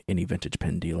with any vintage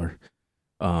pen dealer.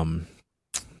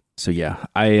 So yeah,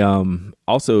 I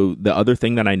also, the other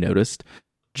thing that I noticed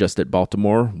just at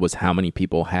Baltimore was how many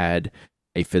people had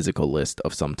a physical list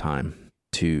of some time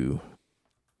to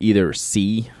either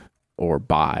see or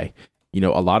buy. A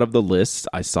lot of the lists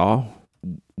I saw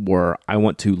were, I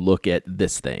want to look at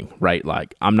this thing, right?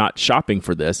 Like, I'm not shopping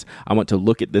for this. I want to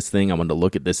look at this thing. I want to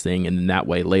look at this thing. And then that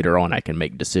way later on I can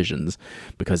make decisions,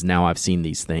 because now I've seen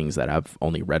these things that I've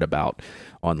only read about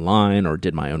online or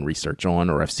did my own research on,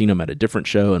 or I've seen them at a different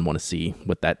show and want to see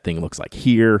what that thing looks like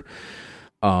here.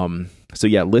 So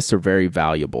yeah, lists are very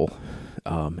valuable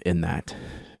in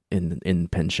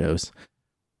pen shows.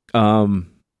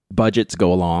 Budgets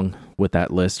go along with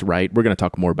that list, right? We're going to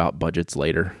talk more about budgets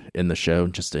later in the show,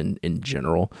 just in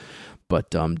general, but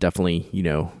definitely,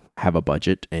 have a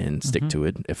budget and stick to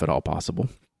it if at all possible.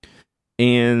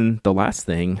 And the last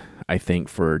thing, I think,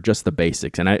 for just the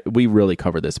basics, and we really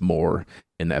cover this more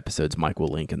in the episodes Mike will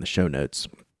link in the show notes,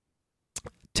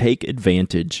 take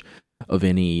advantage of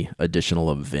any additional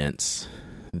events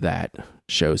that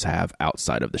shows have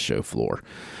outside of the show floor.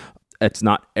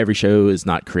 Every show is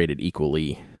not created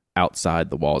equally outside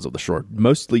the walls of the show.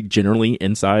 Mostly, generally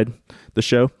inside the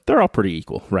show, they're all pretty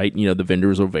equal, right? The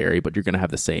vendors will vary, but you're going to have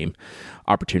the same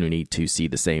opportunity to see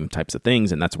the same types of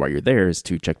things, and that's why you're there, is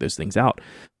to check those things out.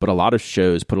 But a lot of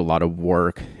shows put a lot of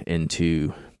work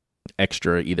into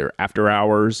extra either after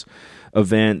hours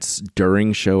events,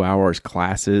 during show hours,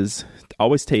 classes.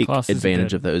 Always take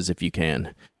advantage of those if you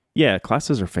can. Yeah,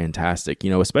 classes are fantastic,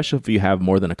 especially if you have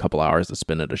more than a couple hours to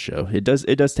spend at a show. It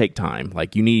does take time.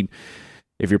 Like,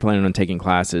 if you're planning on taking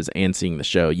classes and seeing the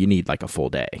show, you need like a full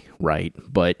day, right?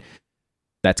 But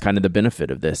that's kind of the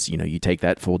benefit of this. You take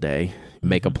that full day,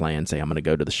 make a plan, say, I'm going to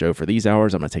go to the show for these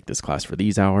hours, I'm going to take this class for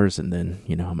these hours, and then,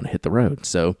 I'm going to hit the road.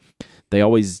 So they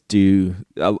always do,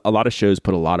 a lot of shows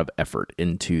put a lot of effort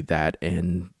into that,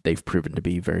 and they've proven to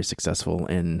be very successful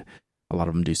in A lot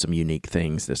of them do some unique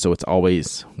things. So it's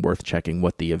always worth checking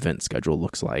what the event schedule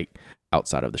looks like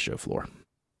outside of the show floor.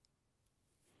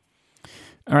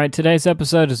 All right, today's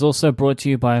episode is also brought to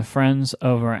you by our friends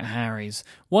over at Harry's.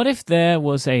 What if there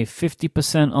was a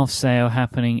 50% off sale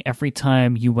happening every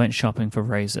time you went shopping for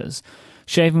razors?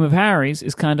 Shaving with Harry's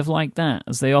is kind of like that,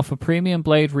 as they offer premium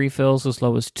blade refills as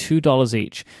low as $2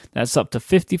 each. That's up to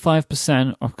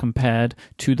 55% off compared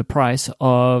to the price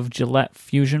of Gillette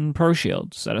Fusion Pro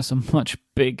Shield. So that's a much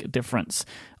big difference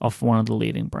off one of the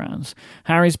leading brands.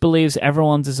 Harry's believes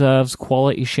everyone deserves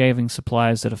quality shaving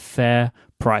supplies at a fair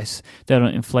price. They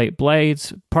don't inflate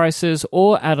blades, prices,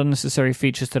 or add unnecessary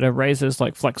features to their razors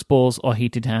like flex balls or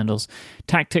heated handles.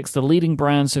 Tactics the leading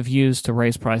brands have used to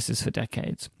raise prices for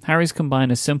decades. Harry's combine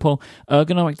a simple,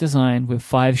 ergonomic design with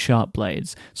 5 sharp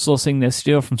blades, sourcing their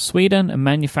steel from Sweden and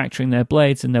manufacturing their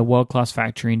blades in their world-class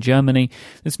factory in Germany.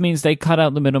 This means they cut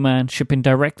out the middleman, shipping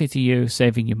directly to you,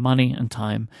 saving you money and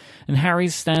time. And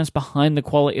Harry's stands behind the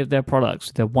quality of their products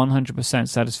with their 100%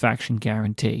 satisfaction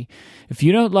guarantee. If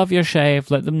you don't love your shave,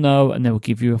 let them know and they will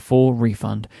give you a full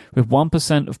refund, with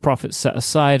 1% of profits set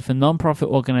aside for non-profit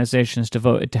organizations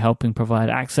devoted to helping provide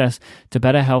access to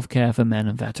better healthcare for men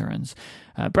and veterans.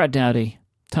 Brad Dowdy,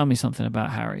 tell me something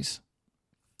about Harry's.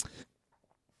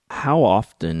 How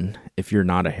often, if you're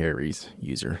not a Harry's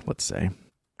user, let's say,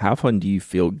 how often do you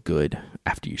feel good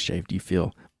after you shave? Do you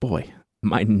feel, boy,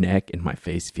 my neck and my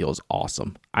face feels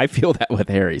awesome? I feel that with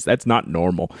Harry's. That's not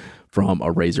normal from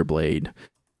a razor blade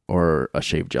or a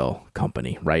shave gel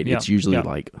company, right? It's usually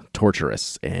like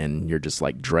torturous and you're just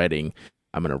like dreading,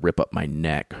 I'm going to rip up my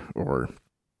neck or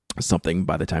something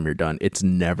by the time you're done. It's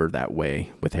never that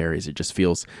way with Harry's. It just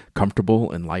feels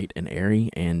comfortable and light and airy,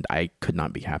 and I could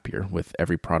not be happier with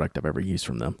every product I've ever used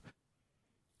from them.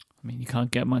 I mean, you can't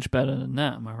get much better than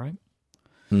that, am I right?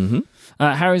 Mm-hmm.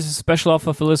 Harry's has a special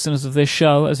offer for listeners of this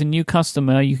show. As a new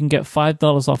customer, you can get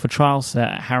 $5 off a trial set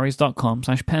at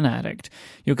harrys.com/penaddict.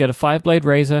 You'll get a 5-blade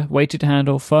razor, weighted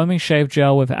handle, foaming shave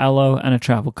gel with aloe, and a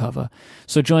travel cover.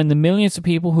 So join the millions of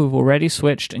people who've already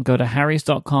switched and go to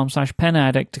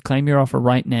harrys.com/penaddict to claim your offer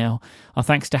right now. Our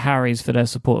thanks to Harry's for their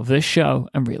support of this show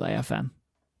and Relay FM.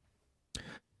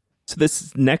 So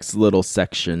this next little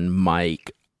section,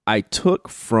 Mike, I took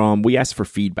from, we asked for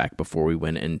feedback before we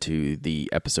went into the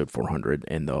episode 400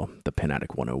 and the Pen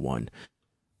Addict 101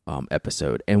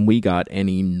 episode, and we got an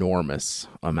enormous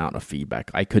amount of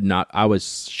feedback. I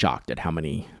was shocked at how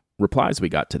many replies we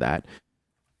got to that.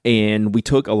 And we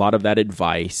took a lot of that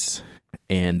advice,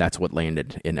 and that's what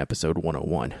landed in episode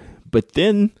 101. But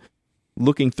then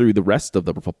looking through the rest of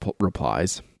the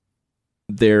replies,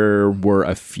 there were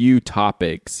a few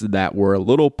topics that were a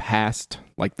little past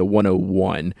like the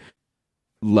 101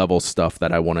 level stuff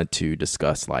that I wanted to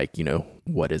discuss, like,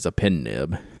 what is a pen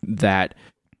nib, that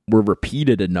were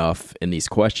repeated enough in these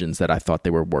questions that I thought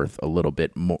they were worth a little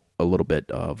bit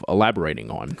of elaborating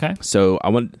on. Okay. So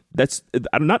that's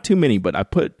not too many, but I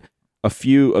put a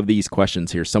few of these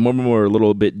questions here. Some of them were a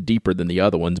little bit deeper than the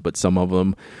other ones, but some of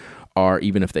them are,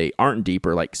 even if they aren't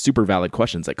deeper, like super valid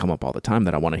questions that come up all the time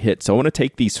that I want to hit. So I want to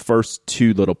take these first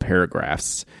 2 little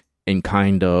paragraphs and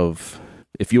kind of,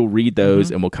 if you'll read those,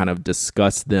 and we'll kind of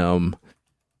discuss them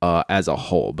as a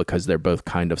whole, because they're both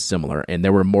kind of similar. And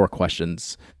there were more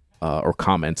questions or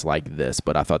comments like this,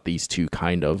 but I thought these 2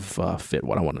 kind of fit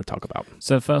what I wanted to talk about.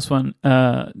 So first one,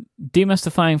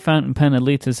 demystifying fountain pen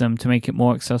elitism to make it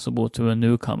more accessible to a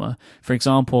newcomer. For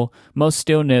example, most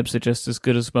steel nibs are just as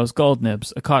good as most gold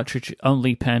nibs. A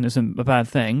cartridge-only pen isn't a bad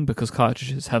thing because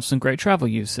cartridges have some great travel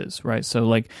uses, right? So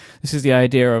this is the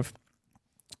idea of,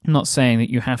 I'm not saying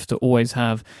that you have to always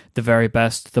have the very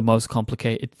best, the most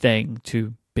complicated thing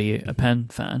to be a pen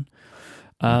fan.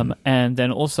 And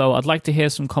then also, I'd like to hear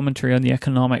some commentary on the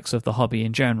economics of the hobby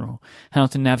in general, how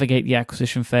to navigate the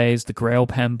acquisition phase, the Grail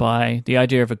pen buy. The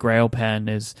idea of a Grail pen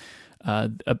is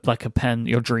like a pen,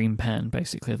 your dream pen,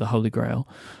 basically, the Holy Grail.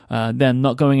 Then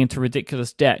not going into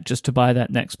ridiculous debt just to buy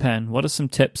that next pen. What are some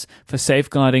tips for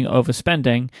safeguarding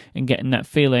overspending and getting that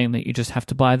feeling that you just have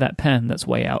to buy that pen that's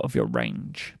way out of your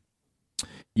range?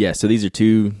 Yeah, so these are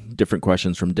 2 different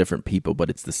questions from different people, but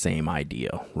it's the same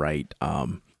idea, right?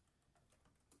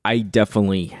 I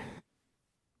definitely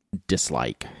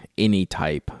dislike any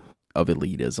type of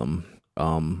elitism,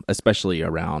 especially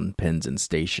around pens and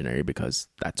stationery, because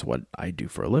that's what I do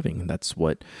for a living. That's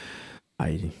what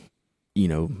I,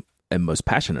 am most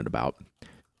passionate about.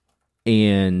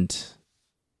 And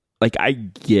I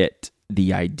get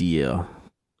the idea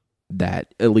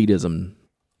that elitism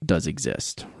does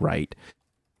exist, right?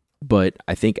 But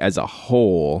I think as a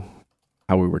whole,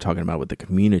 how we were talking about with the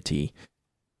community,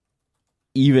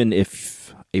 even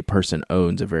if a person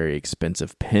owns a very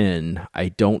expensive pen, I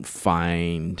don't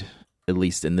find, at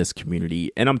least in this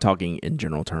community, and I'm talking in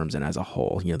general terms and as a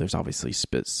whole, there's obviously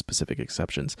specific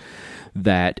exceptions,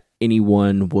 that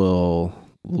anyone will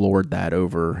lord that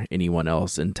over anyone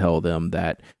else and tell them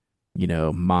that,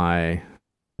 my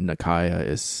Nakaya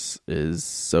is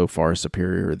so far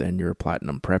superior than your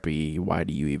Platinum Preppy. Why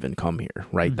do you even come here?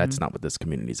 Right? Mm-hmm. That's not what this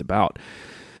community is about.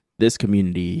 This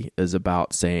community is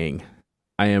about saying,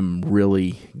 I am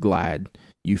really glad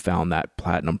you found that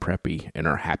Platinum Preppy and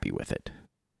are happy with it.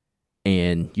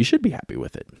 And you should be happy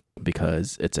with it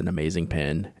because it's an amazing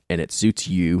pen and it suits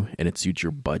you and it suits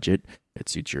your budget. It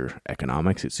suits your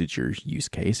economics. It suits your use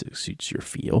case. It suits your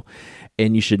feel.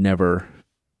 And you should never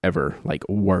ever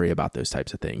worry about those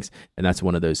types of things. And that's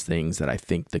one of those things that I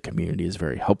think the community is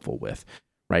very helpful with,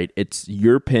 right? It's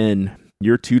your pen,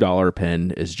 your $2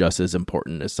 pen is just as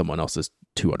important as someone else's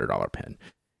 $200 pen.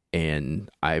 And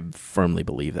I firmly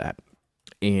believe that.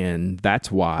 And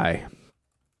that's why,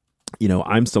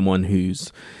 I'm someone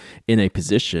who's in a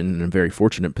very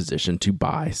fortunate position to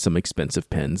buy some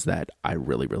expensive pens that I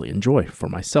really, really enjoy for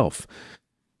myself.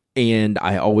 And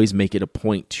I always make it a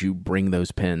point to bring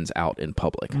those pens out in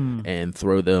public and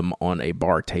throw them on a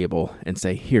bar table and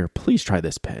say, here, please try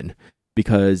this pen,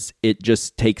 because it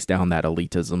just takes down that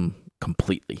elitism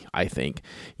completely, I think.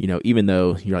 Even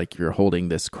though you're holding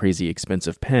this crazy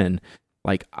expensive pen,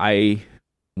 I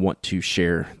want to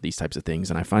share these types of things,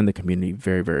 and I find the community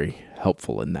very, very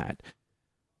helpful in that.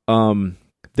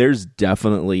 There's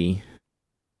definitely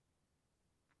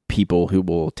people who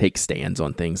will take stands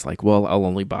on things like, well, I'll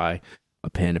only buy a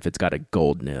pen if it's got a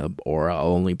gold nib, or I'll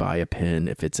only buy a pen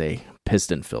if it's a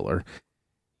piston filler.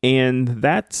 And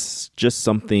that's just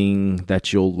something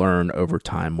that you'll learn over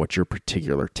time what your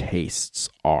particular tastes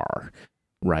are,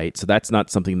 right? So that's not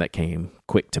something that came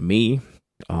quick to me.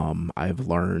 I've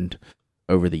learned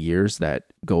over the years that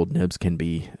gold nibs can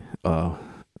be,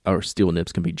 or steel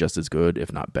nibs can be just as good,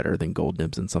 if not better, than gold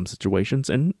nibs in some situations,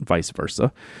 and vice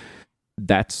versa.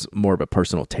 That's more of a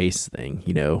personal taste thing.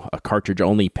 A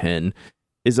cartridge-only pen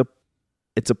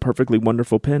it's a perfectly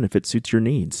wonderful pen if it suits your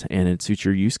needs and it suits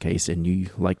your use case and you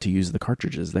like to use the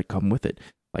cartridges that come with it.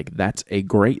 That's a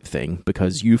great thing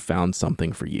because you found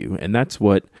something for you. And that's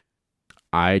what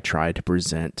I try to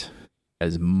present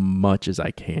as much as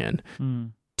I can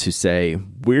to say,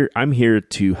 I'm here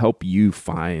to help you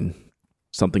find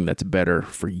something that's better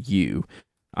for you.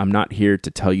 I'm not here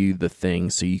to tell you the thing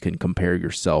so you can compare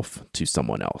yourself to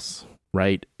someone else,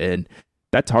 right? And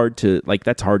that's hard to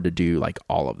do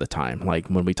all of the time.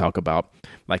 When we talk about,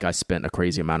 I spent a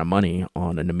crazy amount of money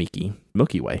on a Namiki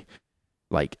Milky Way,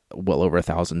 well over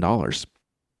 $1,000.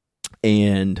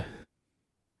 And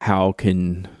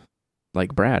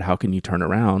Brad, how can you turn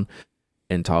around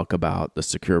and talk about the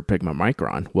Secure Pigment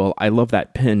Micron? Well, I love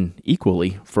that pen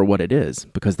equally for what it is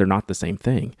because they're not the same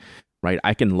thing. Right,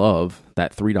 I can love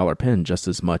that $3 pen just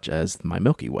as much as my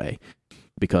Milky Way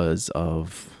because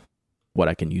of what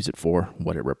I can use it for,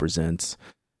 what it represents,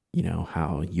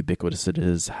 how ubiquitous it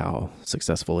is, how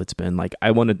successful it's been.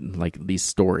 I wanted, these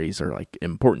stories are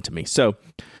important to me. So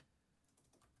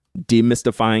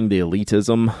demystifying the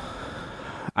elitism,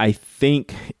 I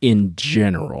think in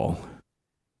general,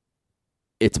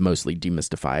 it's mostly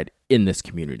demystified in this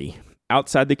community.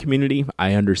 Outside the community,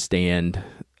 I understand.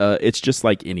 It's just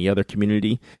like any other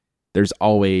community. There's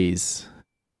always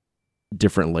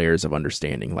different layers of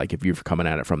understanding. If you're coming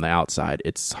at it from the outside,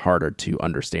 it's harder to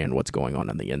understand what's going on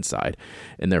the inside,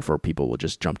 and therefore people will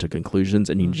just jump to conclusions.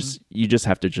 And you just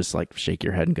have to shake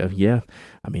your head and go, yeah.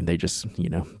 I mean, they just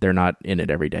they're not in it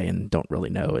every day and don't really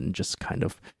know, and just kind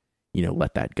of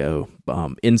let that go.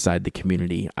 Inside the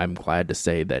community, I'm glad to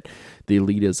say that the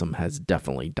elitism has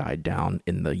definitely died down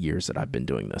in the years that I've been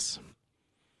doing this.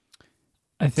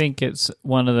 I think it's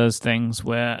one of those things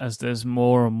where as there's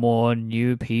more and more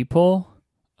new people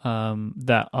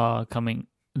that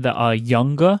are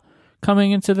younger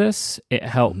coming into this, it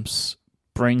helps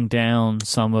bring down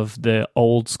some of the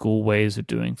old school ways of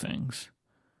doing things.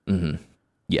 Mm-hmm.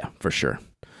 Yeah, for sure.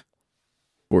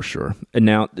 For sure. And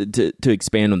now to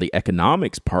expand on the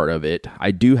economics part of it,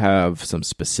 I do have some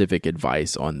specific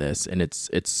advice on this, and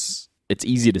it's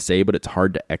easy to say, but it's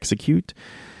hard to execute.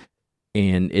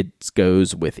 And it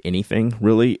goes with anything,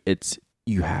 really.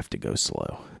 You have to go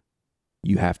slow.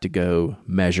 You have to go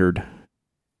measured.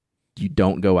 You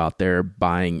don't go out there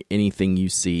buying anything you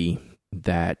see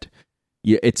that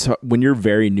it's when you're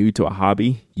very new to a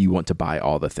hobby, you want to buy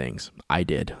all the things. I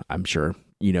did. I'm sure,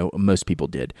 most people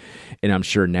did. And I'm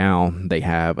sure now they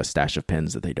have a stash of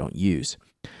pens that they don't use.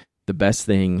 The best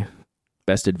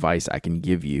advice I can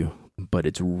give you, but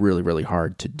it's really, really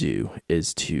hard to do,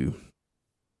 is to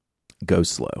go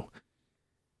slow.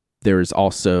 There is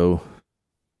also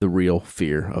the real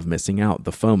fear of missing out,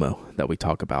 the FOMO that we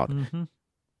talk about. Mm-hmm.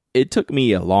 It took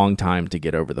me a long time to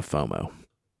get over the FOMO.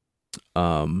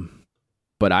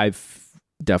 But I've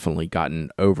definitely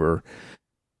gotten over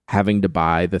having to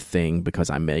buy the thing because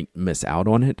I may miss out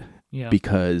on it. Yeah.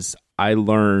 Because I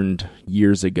learned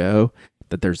years ago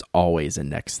that there's always a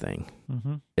next thing.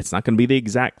 Mm-hmm. It's not going to be the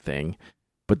exact thing,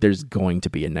 but there's going to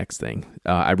be a next thing.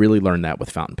 I really learned that with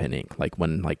fountain pen ink. Like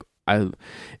when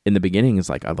in the beginning, it's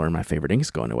like I learned my favorite ink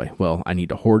is going away. Well, I need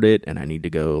to hoard it, and I need to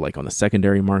go like on the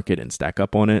secondary market and stock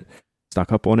up on it.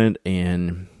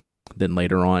 And then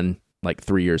later on, like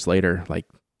 3 years later, like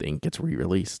the ink gets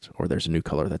re-released, or there's a new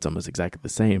color that's almost exactly the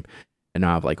same. And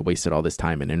now I've like wasted all this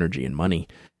time and energy and money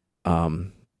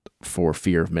for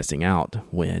fear of missing out,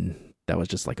 when that was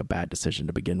just like a bad decision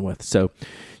to begin with. So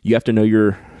you have to know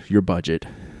your budget.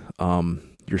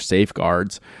 Your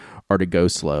safeguards are to go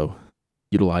slow,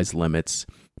 utilize limits,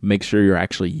 make sure you're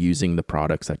actually using the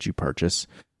products that you purchase,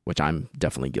 which I'm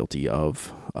definitely guilty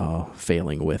of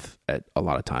failing with at a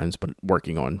lot of times, but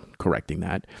working on correcting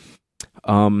that.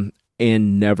 And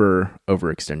never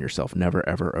overextend yourself. Never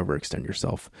ever overextend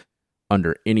yourself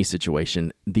under any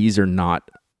situation. These are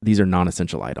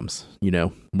non-essential items.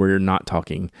 We're not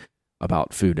talking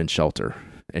about food and shelter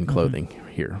and clothing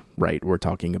here, right? We're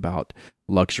talking about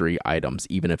luxury items.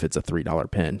 Even if it's a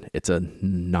 $3 pen, it's a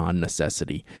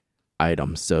non-necessity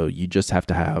item. So you just have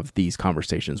to have these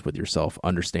conversations with yourself,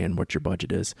 understand what your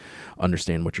budget is,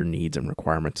 understand what your needs and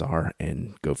requirements are,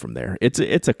 and go from there. It's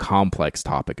a complex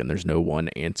topic, and there's no one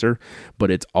answer,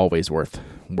 but it's always worth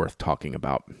talking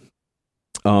about.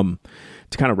 To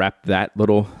kind of wrap that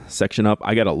little section up,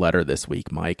 I got a letter this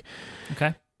week, Mike.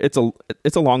 Okay. It's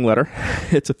a long letter.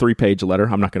 It's a 3-page letter.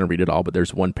 I'm not going to read it all, but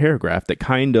there's one paragraph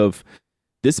that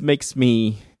this makes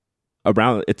me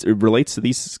it relates to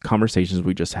these conversations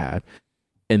we just had.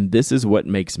 And this is what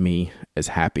makes me as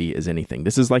happy as anything.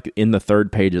 This is like in the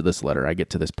 3rd page of this letter, I get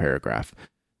to this paragraph.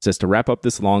 It says, to wrap up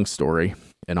this long story,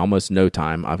 in almost no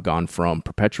time, I've gone from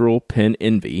perpetual pen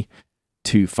envy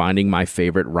to finding my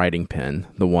favorite writing pen,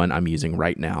 the one I'm using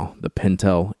right now, the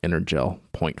Pentel Energel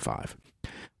 0.5.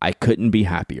 I couldn't be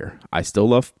happier. I still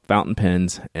love fountain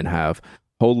pens and have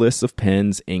whole lists of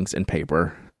pens, inks, and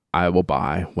paper I will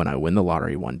buy when I win the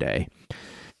lottery one day.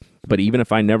 But even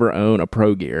if I never own a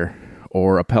Pro Gear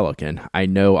or a Pelican, I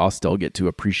know I'll still get to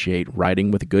appreciate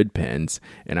writing with good pens,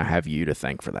 and I have you to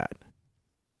thank for that.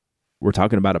 We're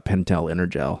talking about a Pentel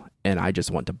Energel, and I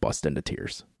just want to bust into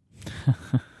tears.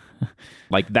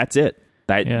 Like, that's it.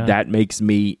 That makes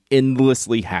me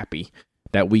endlessly happy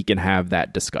that we can have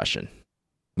that discussion.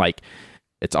 Like,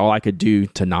 it's all I could do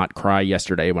to not cry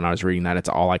yesterday when I was reading that. It's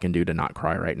all I can do to not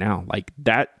cry right now. Like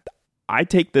that, I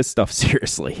take this stuff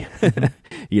seriously, and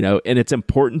it's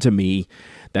important to me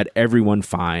that everyone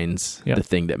finds the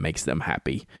thing that makes them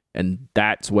happy. And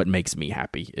that's what makes me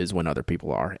happy, is when other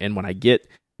people are. And when I get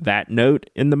that note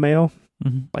in the mail,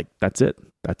 like, that's it.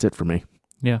 That's it for me.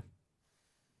 Yeah.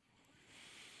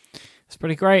 It's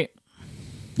pretty great.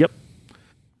 Yep.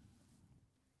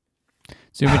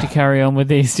 Do you want me to carry on with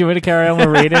these? Do you want me to carry on with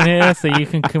reading here so you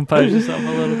can compose yourself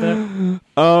a little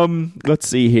bit? Let's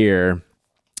see here.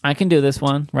 I can do this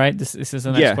one, right? This is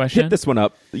the next question. Hit this one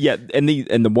up. Yeah, and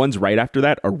the ones right after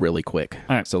that are really quick.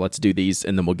 All right. So let's do these,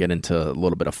 and then we'll get into a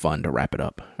little bit of fun to wrap it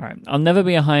up. All right. I'll never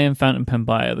be a high-end fountain pen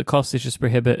buyer. The cost is just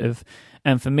prohibitive,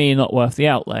 and for me, not worth the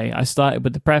outlay. I started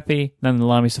with the Preppy, then the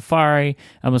Lamy Safari,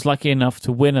 and was lucky enough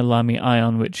to win a Lamy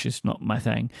Ion, which is not my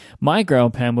thing. My grail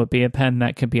pen would be a pen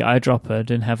that could be eyedroppered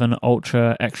and have an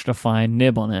ultra extra fine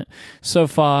nib on it. So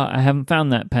far, I haven't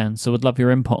found that pen, so would love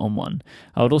your input on one.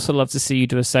 I would also love to see you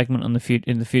do a segment on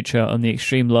in the future on the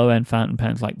extreme low-end fountain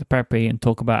pens like the Preppy, and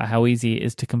talk about how easy it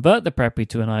is to convert the Preppy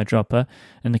to an eyedropper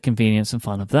and the convenience and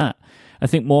fun of that. I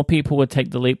think more people would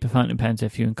take the leap to fountain pens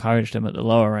if you encouraged them at the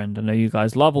lower end. I know you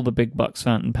guys love all the big bucks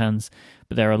fountain pens,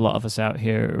 but there are a lot of us out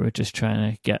here who are just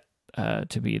trying to get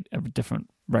to be a different,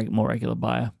 more regular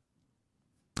buyer.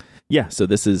 Yeah, so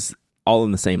this is all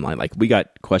in the same line. Like, we got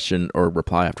question or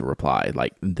reply after reply,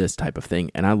 like this type of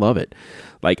thing, and I love it.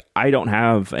 Like, I don't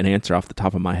have an answer off the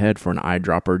top of my head for an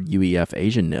eyedropper UEF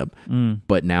Asian nib,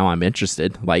 but now I'm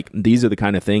interested. Like, these are the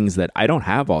kind of things that I don't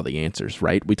have all the answers,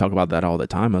 right? We talk about that all the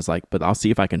time. I was like, but I'll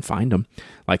see if I can find them.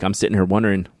 Like, I'm sitting here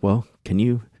wondering, well, can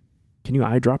you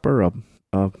eyedropper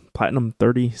a Platinum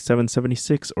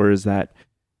 3776, or is that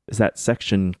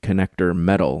section connector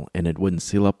metal and it wouldn't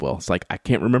seal up well? It's like, I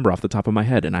can't remember off the top of my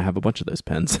head, and I have a bunch of those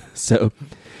pens. So,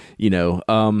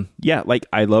 like,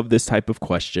 I love this type of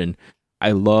question.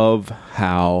 I love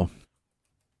how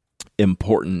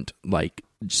important, like,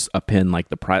 just a pen like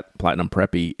the Platinum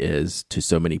Preppy is to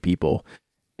so many people,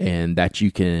 and that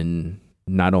you can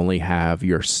not only have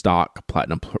your stock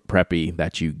Platinum Preppy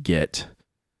that you get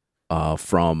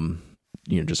from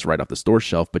just right off the store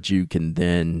shelf, but you can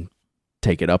then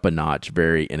take it up a notch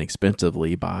very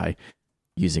inexpensively by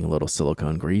using a little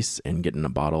silicone grease and getting a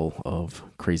bottle of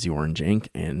Crazy Orange ink,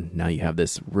 and now you have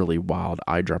this really wild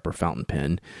eyedropper fountain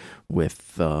pen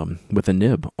with a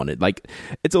nib on it. Like,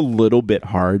 it's a little bit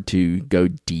hard to go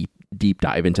deep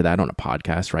dive into that on a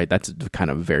podcast, right? That's kind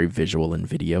of very visual and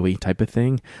video-y type of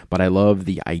thing, but I love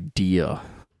the idea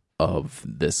of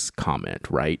this comment,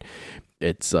 right?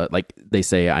 It's like they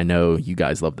say, I know you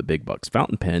guys love the big bucks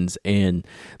fountain pens, and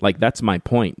like, that's my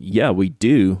point. Yeah, we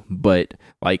do, but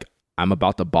like, I'm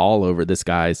about to bawl over this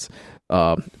guy's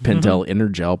Pentel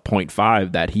Energel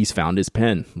 0.5 that he's found his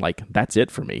pen. Like, that's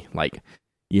it for me. Like,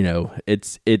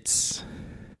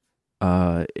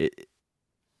 I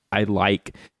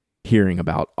like hearing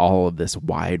about all of this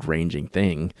wide ranging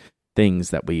things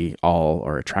that we all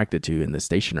are attracted to in the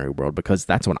stationery world, because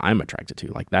that's what I'm attracted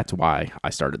to. Like, that's why I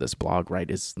started this blog,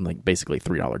 right? Is like basically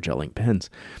 $3 gel ink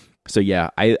pens. So yeah,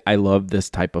 I love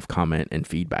this type of comment and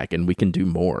feedback, and we can do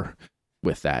more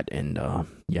with that. And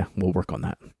yeah, we'll work on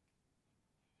that.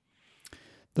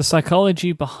 The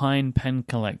psychology behind pen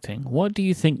collecting. What do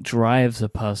you think drives a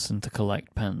person to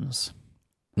collect pens?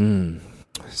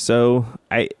 So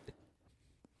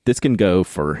this can go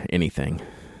for anything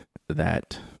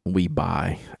that we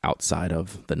buy outside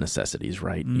of the necessities,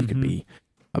 right? You could be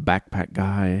a backpack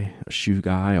guy, a shoe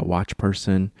guy, a watch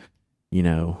person,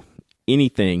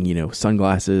 anything,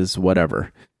 sunglasses,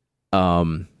 whatever.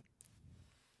 The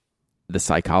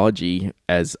psychology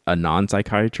as a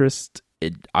non-psychiatrist,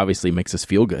 it obviously makes us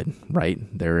feel good, right?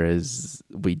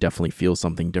 We definitely feel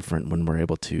something different when we're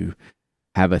able to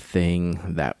have a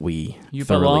thing that we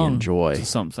thoroughly enjoy. To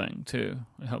something too.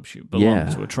 It helps you belong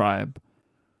to a tribe.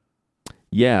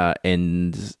 Yeah,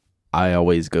 and I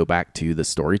always go back to the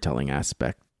storytelling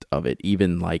aspect of it.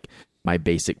 Even like my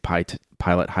basic Pilot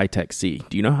Hi-Tech C.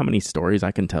 Do you know how many stories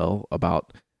I can tell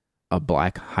about a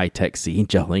black Hi-Tech C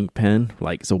gel ink pen?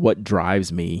 Like, so what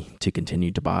drives me to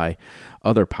continue to buy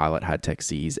other Pilot Hi-Tech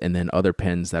Cs and then other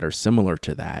pens that are similar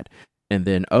to that? And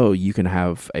then, you can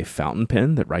have a fountain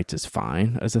pen that writes as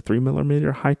fine as a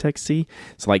 3mm Hi-Tech C.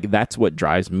 So like, that's what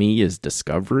drives me, is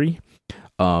discovery.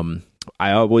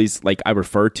 I always I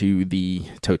refer to the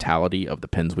totality of the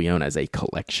pens we own as a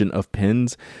collection of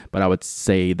pens, but I would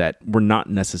say that we're not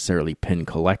necessarily pen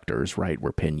collectors, right?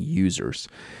 We're pen users.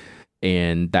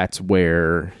 And that's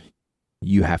where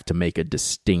you have to make a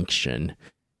distinction.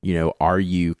 Are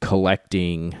you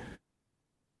collecting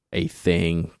a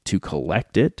thing to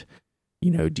collect it?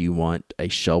 Do you want a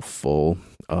shelf full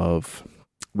of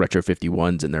Retro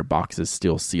 51s and their boxes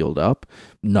still sealed up?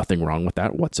 Nothing wrong with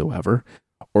that whatsoever.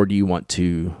 Or do you want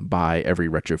to buy every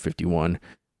Retro 51,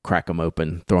 crack them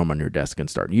open, throw them on your desk, and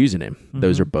start using them?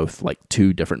 Those are both like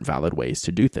two different valid ways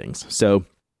to do things. So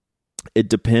it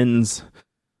depends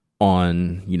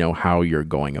on, how you're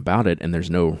going about it, and there's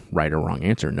no right or wrong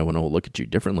answer. No one will look at you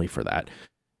differently for that.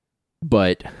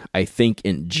 But I think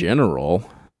in general,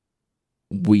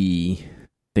 we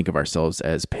think of ourselves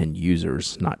as pen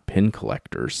users, not pen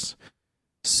collectors.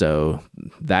 So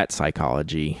that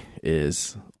psychology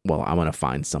is, well, I want to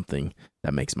find something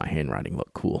that makes my handwriting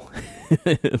look cool.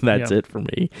 That's it for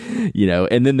me,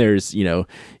 and then there's,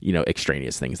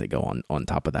 extraneous things that go on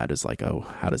top of that, is like, oh,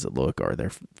 how does it look? Are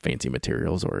there fancy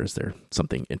materials, or is there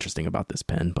something interesting about this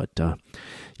pen? But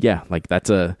yeah, like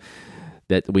that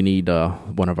we need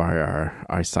one of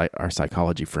our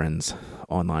psychology friends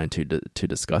online to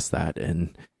discuss that,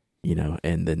 and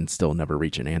and then still never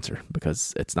reach an answer,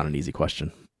 because it's not an easy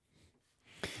question.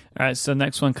 All right, so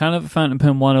next one, kind of a fountain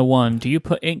pen 101. Do you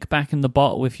put ink back in the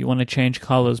bottle if you want to change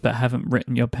colors but haven't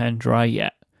written your pen dry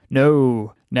yet?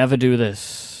 No, never do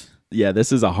this. Yeah,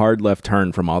 this is a hard left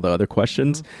turn from all the other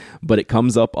questions, but it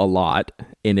comes up a lot,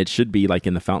 and it should be like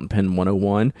in the fountain pen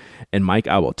 101. And Mike,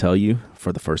 I will tell you,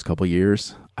 for the first couple of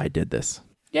years, I did this.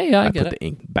 Yeah, I put the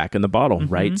ink back in the bottle,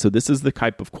 right? So this is the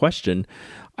type of question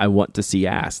I want to see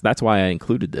asked. That's why I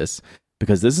included this,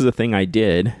 because this is a thing I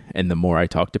did, and the more I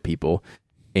talk to people,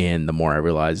 and the more I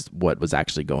realized what was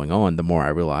actually going on, the more I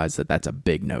realized that that's a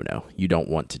big no-no. You don't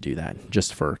want to do that.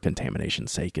 Just for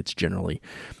contamination's sake, it's generally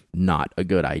not a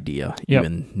good idea.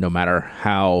 Even no matter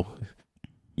how,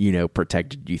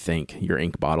 protected you think your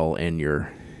ink bottle and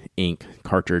your ink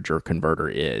cartridge or converter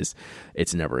is,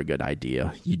 it's never a good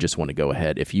idea. You just want to go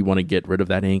ahead. If you want to get rid of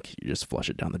that ink, you just flush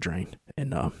it down the drain,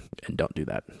 and don't do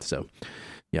that. So,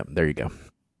 yeah, there you go.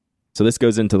 So this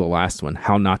goes into the last one,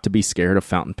 how not to be scared of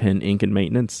fountain pen ink and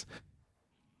maintenance.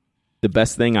 The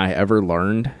best thing I ever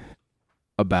learned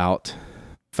about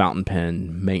fountain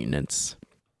pen maintenance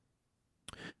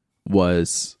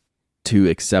was to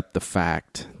accept the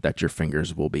fact that your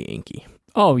fingers will be inky.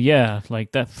 Oh yeah,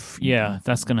 like that. Yeah,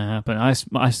 that's gonna happen.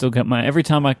 I still get every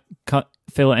time I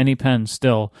fill any pen.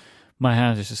 Still, my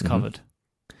hand is just covered.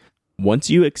 Once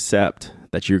you accept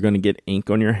that you're going to get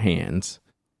ink on your hands,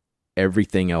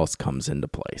 everything else comes into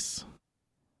place.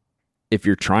 If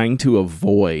you're trying to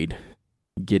avoid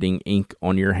getting ink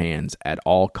on your hands at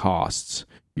all costs,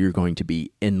 you're going to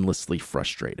be endlessly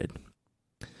frustrated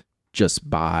just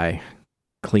by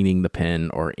cleaning the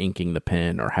pen or inking the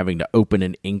pen or having to open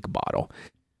an ink bottle.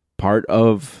 Part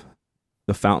of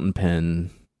the fountain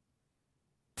pen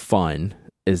fun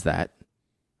is that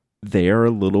they are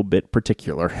a little bit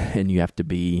particular and you have to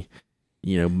be,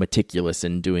 meticulous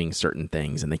in doing certain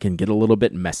things, and they can get a little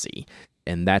bit messy.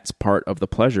 And that's part of the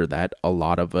pleasure that a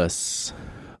lot of us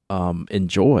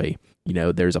enjoy.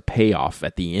 There's a payoff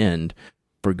at the end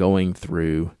for going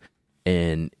through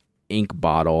an ink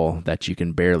bottle that you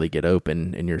can barely get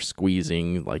open, and you're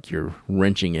squeezing, like you're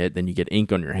wrenching it, then you get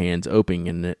ink on your hands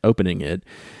opening it,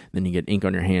 then you get ink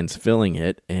on your hands filling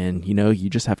it, and you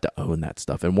just have to own that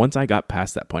stuff. And once I got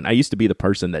past that point, I used to be the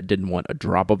person that didn't want a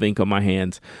drop of ink on my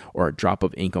hands or a drop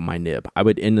of ink on my nib. I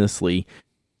would endlessly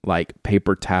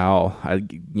paper towel,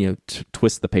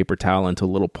 twist the paper towel into a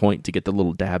little point to get the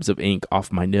little dabs of ink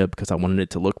off my nib because I wanted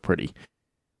it to look pretty.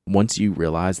 Once you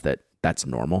realize that that's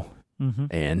normal,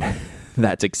 and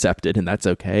that's accepted and that's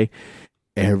okay,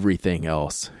 everything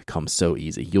else comes so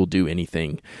easy. You'll do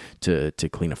anything to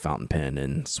clean a fountain pen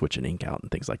and switch an ink out and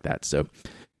things like that. So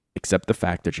accept the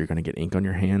fact that you're going to get ink on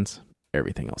your hands.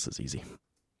 Everything else is easy.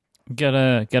 Get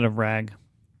a rag.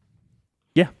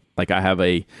 Yeah. I have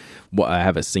a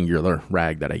singular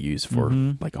rag that I use for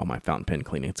all my fountain pen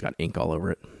cleaning. It's got ink all over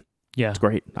it. Yeah. It's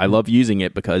great. I love using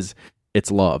it because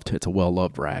it's loved. It's a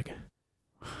well-loved rag.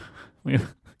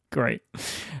 Great.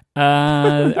 All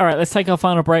right, let's take our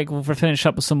final break. We'll finish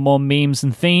up with some more memes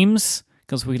and themes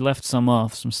because we left some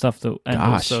off, some stuff that... And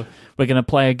also, we're going to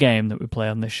play a game that we play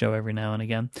on this show every now and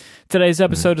again. Today's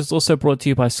episode is also brought to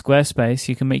you by Squarespace.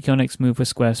 You can make your next move with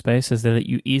Squarespace as they let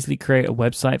you easily create a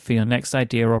website for your next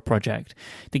idea or project.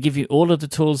 They give you all of the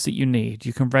tools that you need.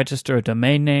 You can register a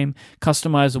domain name,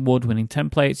 customize award-winning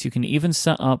templates. You can even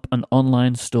set up an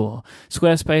online store.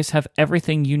 Squarespace have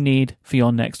everything you need for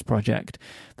your next project.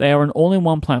 They are an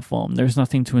all-in-one platform. There's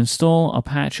nothing to install, or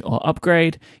patch, or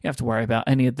upgrade. You have to worry about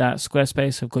any of that.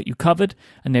 Squarespace have got you covered,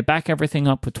 and they back everything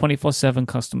up with 24/7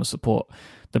 customer support.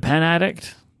 The Pen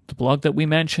Addict, the blog that we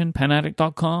mentioned,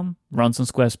 penaddict.com, runs on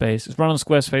Squarespace. It's run on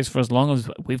Squarespace for as long as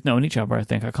we've known each other, I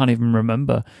think. I can't even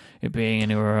remember it being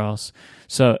anywhere else.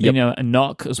 So, and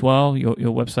Knock as well, your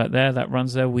website there, that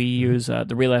runs there. We use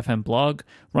the Real FM blog,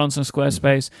 runs on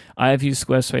Squarespace. I have used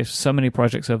Squarespace for so many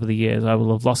projects over the years. I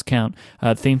will have lost count.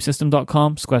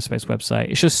 Themesystem.com, Squarespace website.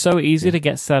 It's just so easy to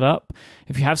get set up.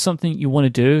 If you have something you want to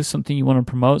do, something you want to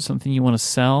promote, something you want to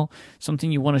sell,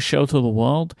 something you want to show to the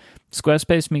world,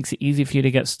 Squarespace makes it easy for you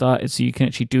to get started so you can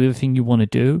actually do the thing you want to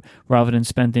do rather than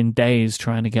spending days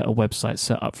trying to get a website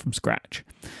set up from scratch.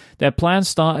 Their plans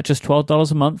start at just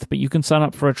 $12 a month, but you can sign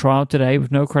up for a trial today with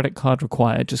no credit card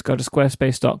required. Just go to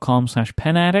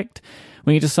squarespace.com/penaddict.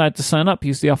 When you decide to sign up,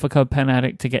 use the offer code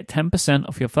PENADDICT to get 10%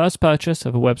 off your first purchase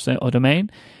of a website or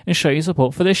domain and show your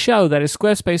support for this show. That is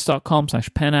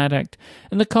squarespace.com/penaddict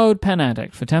and the code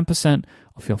PENADDICT for 10%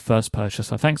 off your first purchase.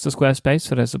 So thanks to Squarespace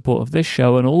for their support of this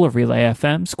show and all of Relay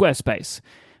FM. Squarespace.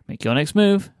 Make your next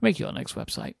move. Make your next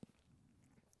website.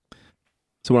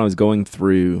 So when I was going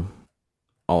through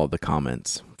all of the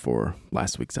comments for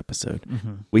last week's episode,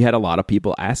 we had a lot of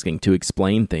people asking to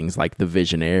explain things like the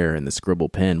Visionaire and the Scribble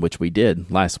Pen, which we did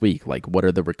last week. Like, what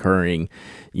are the recurring,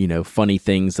 funny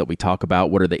things that we talk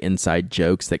about? What are the inside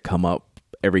jokes that come up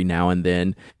every now and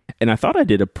then? And I thought I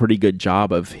did a pretty good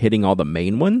job of hitting all the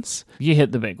main ones. You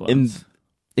hit the big ones. And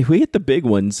if we hit the big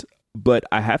ones, but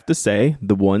I have to say,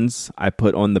 the ones I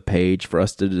put on the page for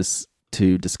us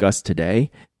to discuss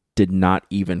today did not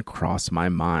even cross my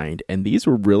mind. And these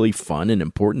were really fun and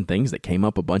important things that came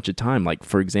up a bunch of time. Like,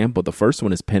 for example, the first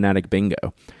one is Pen Addict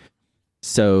Bingo.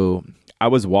 So I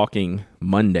was walking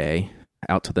Monday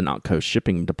out to the Knott Coast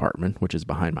shipping department, which is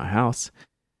behind my house.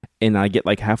 And I get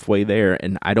halfway there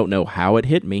and I don't know how it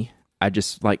hit me. I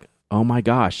just oh my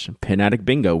gosh, Pen Addict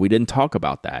Bingo. We didn't talk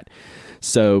about that.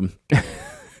 So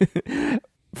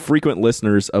frequent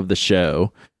listeners of the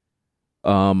show,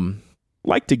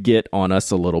 like to get on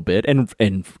us a little bit,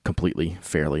 and completely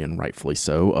fairly and rightfully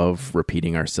so, of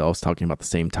repeating ourselves, talking about the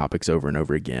same topics over and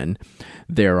over again.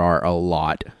 There are a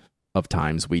lot of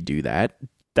times we do that.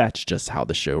 that's just how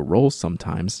the show rolls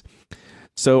sometimes.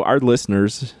 So our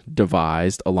listeners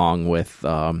devised, along with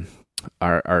our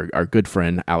good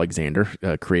friend Alexander,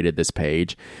 created this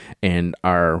page, and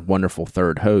our wonderful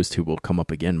third host, who will come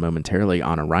up again momentarily,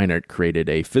 Anna Reinert, created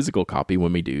a physical copy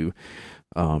when we do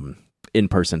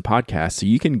in-person podcasts. So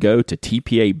you can go to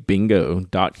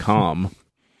tpabingo.com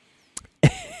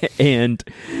and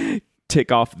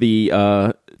tick off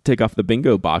the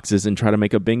bingo boxes and try to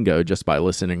make a bingo just by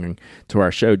listening to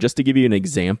our show. Just to give you an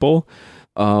example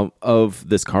of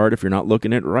this card, if you're not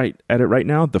looking at it right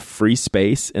now, the free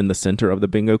space in the center of the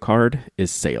bingo card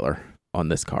is Sailor on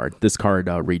this card. This card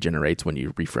regenerates when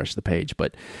you refresh the page,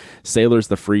 but Sailor's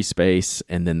the free space,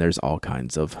 and then there's all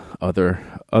kinds of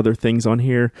other things on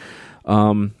here.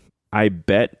 I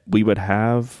bet we would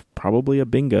have probably a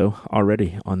bingo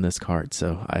already on this card.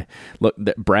 So I look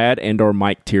that Brad and or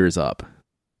Mike tears up.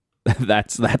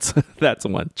 That's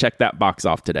one. Check that box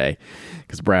off today,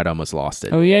 because Brad almost lost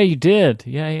it. Oh yeah, you did.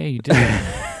 Yeah, you did.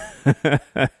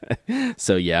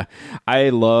 So yeah, I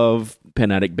love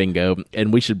Pen Addict Bingo,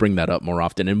 and we should bring that up more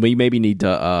often. And we maybe need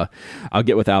to. I'll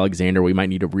get with Alexander. We might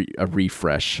need a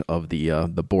refresh of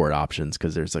the board options,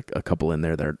 because there's a couple in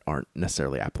there that aren't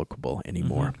necessarily applicable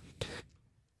anymore. Mm-hmm.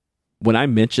 When I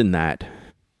mentioned that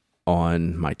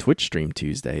on my Twitch stream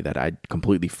Tuesday, that I'd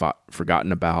completely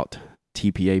forgotten about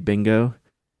TPA Bingo,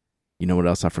 you know what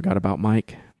else I forgot about,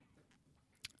 Mike?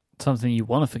 Something you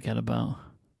want to forget about.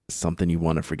 Something you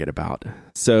want to forget about.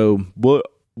 So we'll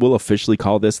officially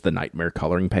call this the Nightmare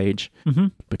Coloring Page, mm-hmm.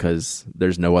 because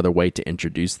there's no other way to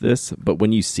introduce this. But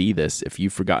when you see this, if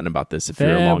you've forgotten about this, if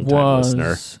you're a long-time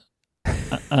listener,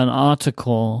 an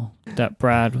article that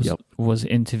Brad was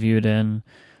interviewed in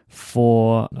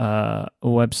for a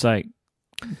website,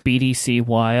 BDC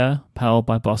Wire, powered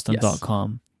by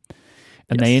Boston.com.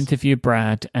 And they interviewed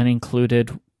Brad and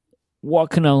included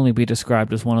what can only be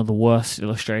described as one of the worst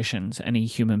illustrations any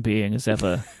human being has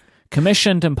ever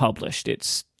commissioned and published.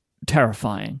 It's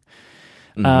terrifying.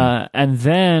 Mm-hmm. And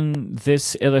then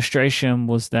this illustration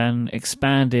was then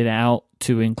expanded out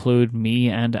to include me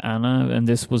and Anna, and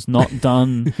this was not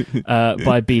done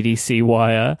by BDC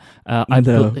Wire.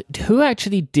 Who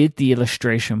actually did the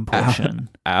illustration portion?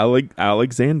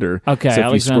 Alexander. Okay, so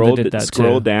Alexander did that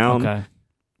scroll too. Down. Okay.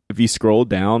 If you scroll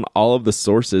down, all of the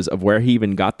sources of where he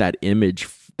even got that image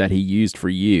that he used for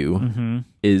you mm-hmm.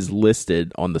 is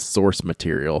listed on the source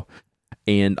material,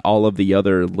 and all of the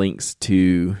other links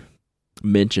to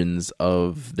mentions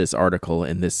of this article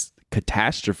and this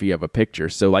catastrophe of a picture.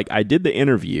 So like, I did the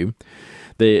interview.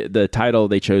 The title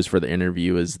they chose for the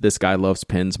interview is "This Guy Loves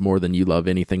Pens More Than You Love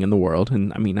Anything in the World."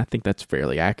 And I mean, I think that's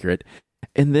fairly accurate.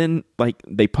 And then like,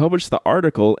 they published the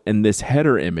article and this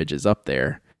header image is up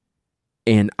there.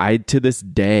 And to this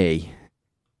day,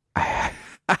 I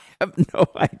have no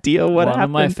idea what happened. One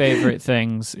of my favorite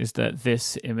things is that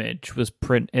this image was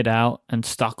printed out and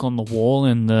stuck on the wall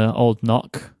in the old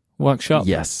Knock workshop.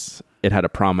 Yes, it had a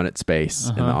prominent space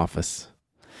in the office.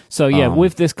 So yeah,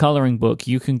 with this coloring book,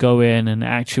 you can go in and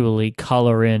actually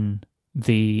color in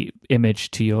the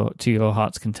image to your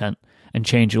heart's content and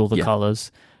change all the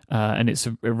colors. And it's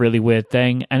a really weird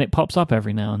thing, and it pops up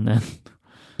every now and then.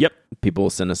 Yep, people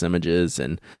will send us images,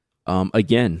 and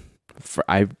again,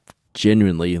 I've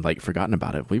genuinely forgotten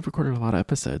about it. We've recorded a lot of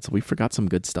episodes. We forgot some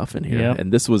good stuff in here,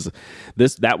 and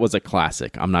that was a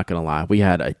classic. I'm not gonna lie, we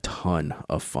had a ton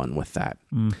of fun with that.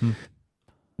 Mm-hmm.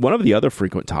 One of the other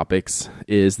frequent topics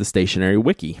is the stationery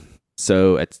wiki.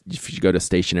 So if you go to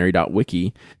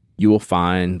stationery.wiki, you will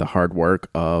find the hard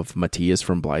work of Matthias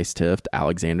from Blystift.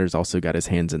 Alexander's also got his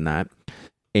hands in that,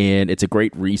 and it's a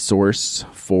great resource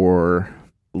for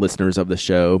listeners of the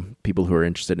show, people who are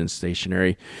interested in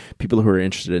stationery, people who are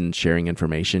interested in sharing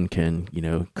information can,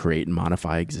 create and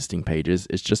modify existing pages.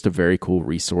 It's just a very cool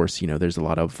resource. There's a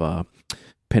lot of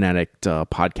Pen Addict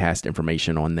podcast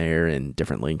information on there and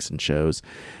different links and shows,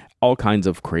 all kinds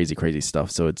of crazy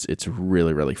stuff. So it's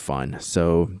really, really fun.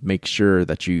 So make sure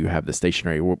that you have the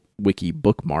stationery wiki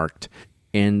bookmarked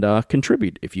and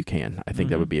contribute if you can. I think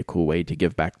that would be a cool way to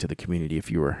give back to the community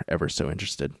if you were ever so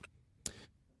interested.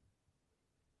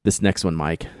 This next one,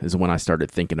 Mike, is when I started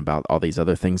thinking about all these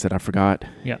other things that I forgot.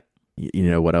 Yeah. You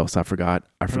know what else I forgot?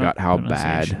 I forgot how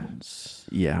bad.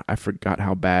 Yeah, I forgot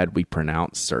how bad we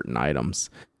pronounce certain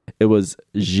items. It was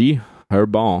J.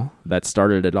 Herbon that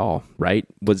started it all, right?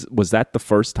 Was that the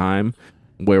first time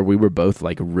where we were both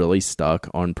really stuck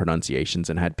on pronunciations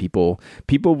and had people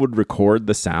would record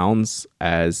the sounds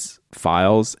as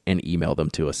files and email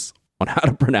them to us on how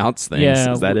to pronounce things?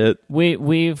 Yeah, is that it?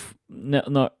 We've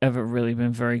not ever really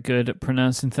been very good at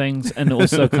pronouncing things, and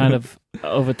also kind of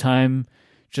over time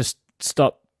just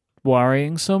stopped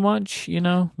worrying so much,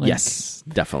 Yes,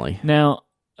 definitely. Now,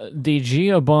 the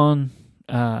Geobon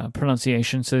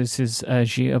pronunciation, so this is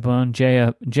Geobon,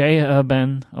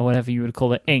 J-Urban, or whatever you would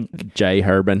call it, Inc. J.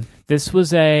 Herban. This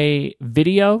was a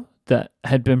video that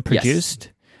had been produced.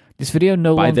 Yes. This video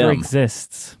no longer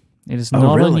exists. It is not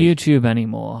on YouTube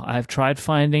anymore. I've tried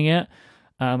finding it,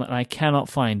 and I cannot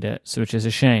find it, so which is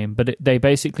a shame. But they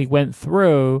basically went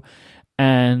through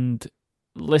and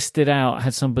listed out,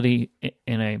 had somebody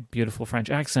in a beautiful French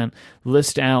accent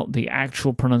list out the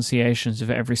actual pronunciations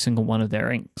of every single one of their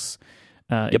inks.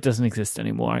 It doesn't exist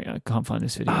anymore. I can't find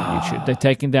this video on YouTube. They've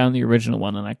taken down the original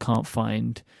one, and I can't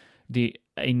find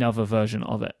another version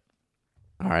of it.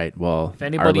 All right. Well, if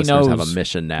anybody knows have a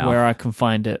mission now where I can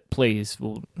find it, please,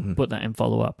 we'll put that in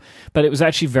follow up. But it was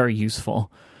actually very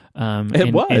useful.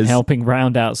 In helping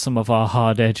round out some of our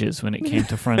hard edges when it came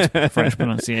to French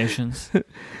pronunciations.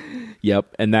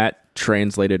 Yep, and that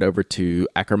translated over to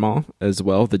Ackerman as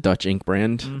well, the Dutch ink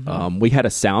brand. Mm-hmm. We had a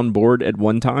soundboard at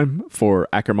one time for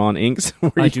Ackerman inks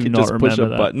where you could just push a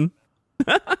button.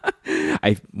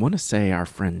 I want to say our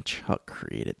friend Chuck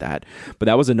created that, but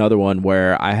that was another one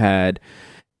where I had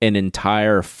an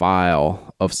entire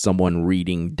file of someone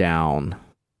reading down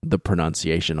the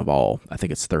pronunciation of all. I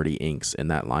think it's 30 inks in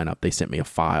that lineup. They sent me a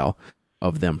file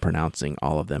of them pronouncing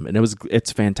all of them, and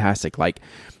it's fantastic. Like,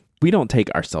 we don't take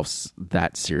ourselves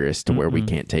that serious to where we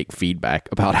can't take feedback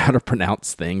about how to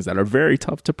pronounce things that are very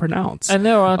tough to pronounce. And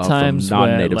there are times from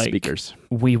non-native where, speakers.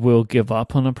 We will give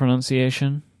up on a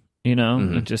pronunciation,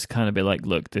 and just kind of be like,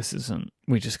 look, this isn't,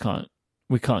 we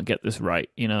can't get this right,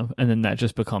 and then that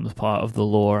just becomes part of the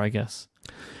lore, I guess.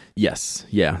 Yes.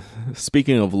 Yeah.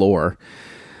 Speaking of lore,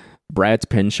 Brad's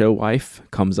Pen Show wife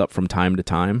comes up from time to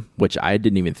time, which I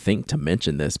didn't even think to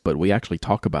mention this, but we actually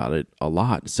talk about it a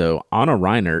lot. So Anna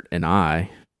Reinert and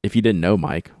I, if you didn't know,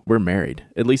 Mike, we're married,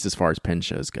 at least as far as pen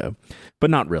shows go, but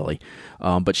not really.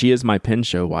 But she is my pen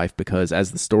show wife because,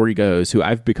 as the story goes, who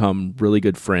I've become really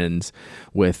good friends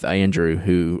with Andrew,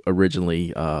 who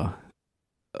originally,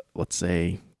 let's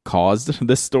say, caused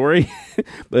this story,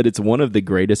 but it's one of the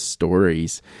greatest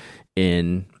stories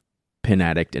in Pen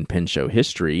Addict and Pen Show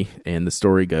history. And the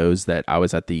story goes that I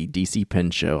was at the DC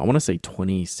Pen Show, I want to say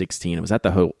 2016. It was at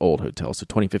the old hotel, so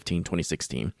 2015,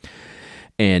 2016.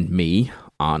 And me,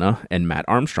 Anna, and Matt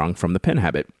Armstrong from the Pen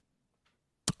Habit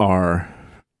are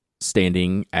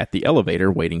standing at the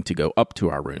elevator waiting to go up to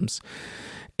our rooms.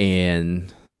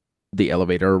 And the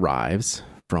elevator arrives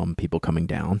from people coming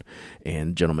down,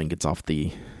 and the gentleman gets off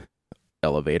the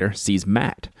elevator, sees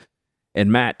Matt. And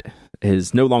Matt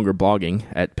is no longer blogging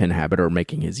at Pen Habit or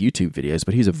making his YouTube videos,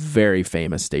 but he's a very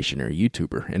famous stationary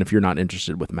YouTuber. And if you're not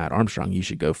interested with Matt Armstrong, you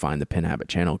should go find the Pen Habit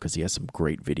channel because he has some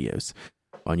great videos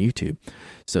on YouTube.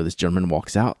 So this gentleman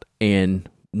walks out, and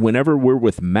whenever we're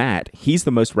with Matt, he's the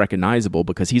most recognizable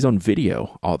because he's on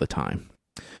video all the time.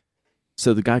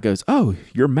 So the guy goes, "Oh,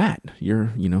 you're Matt.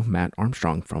 You're, Matt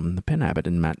Armstrong from the Pen Habit."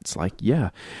 And Matt's like,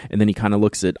 "Yeah." And then he kind of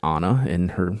looks at Anna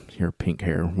and her pink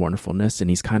hair wonderfulness,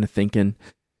 and he's kind of thinking,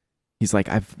 he's like,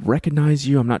 "I've recognized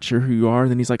you. I'm not sure who you are."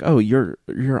 And then he's like, "Oh, you're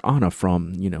Anna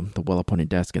from, the Well-Appointed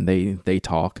Desk." And they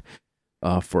talk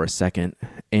for a second,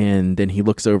 and then he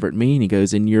looks over at me and he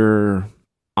goes, "And you're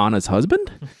Anna's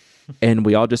husband?" And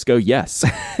we all just go, "Yes."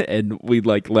 And we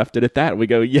left it at that. We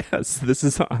go, "Yes,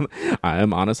 I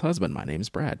am Anna's husband. My name's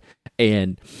Brad."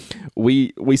 And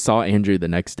we saw Andrew the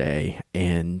next day,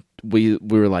 and we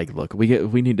were like, "Look,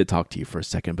 we need to talk to you for a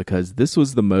second because this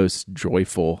was the most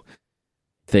joyful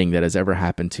thing that has ever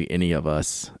happened to any of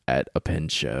us at a pen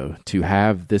show, to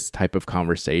have this type of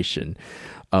conversation,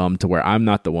 to where I'm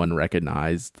not the one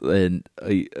recognized and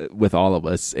with all of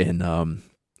us." And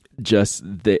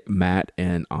just that Matt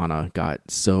and Anna got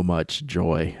so much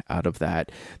joy out of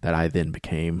that I then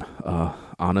became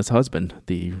Anna's husband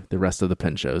the rest of the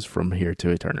pen shows from here to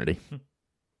eternity.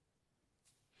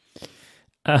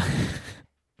 I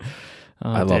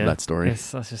love that story. It's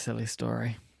such a silly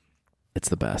story. It's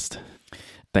the best.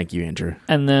 Thank you, Andrew.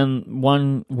 And then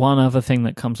one other thing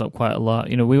that comes up quite a lot,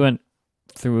 we went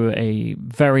through a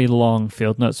very long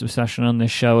field notes obsession on this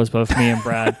show, as both me and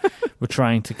Brad were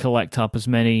trying to collect up as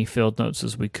many field notes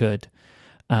as we could.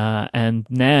 And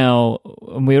now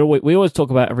we always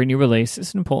talk about every new release.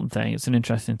 It's an important thing. It's an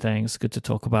interesting thing. It's good to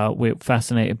talk about. We're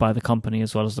fascinated by the company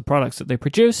as well as the products that they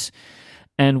produce.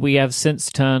 And we have since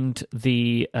turned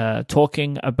the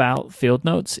talking about field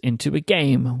notes into a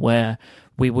game where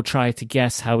we will try to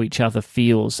guess how each other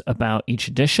feels about each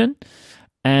edition.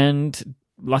 And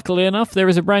luckily enough, there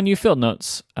is a brand new Field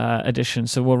Notes edition,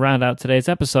 so we'll round out today's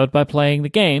episode by playing the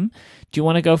game. Do you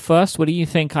want to go first? What do you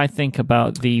think I think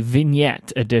about the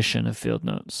vignette edition of Field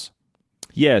Notes?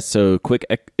 Yeah, so quick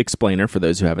explainer for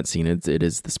those who haven't seen it. It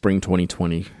is the Spring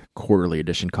 2020 quarterly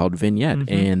edition called Vignette.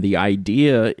 Mm-hmm. And the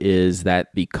idea is that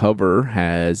the cover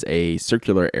has a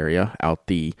circular area out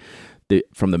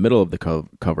from the middle of the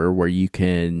cover where you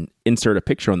can insert a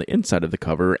picture on the inside of the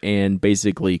cover and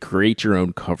basically create your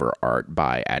own cover art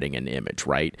by adding an image,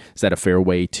 right? Is that a fair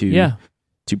way to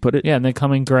put it? Yeah, and they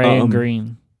come in gray and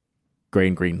green. Gray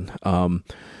and green.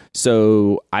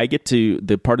 So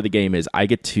the part of the game is I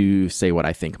get to say what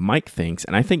I think Mike thinks,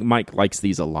 and I think Mike likes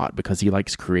these a lot because he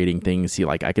likes creating things.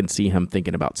 I can see him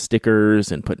thinking about stickers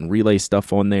and putting relay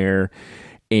stuff on there.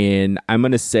 And I'm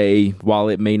going to say, while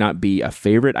it may not be a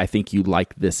favorite, I think you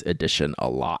like this edition a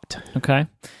lot. Okay.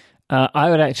 I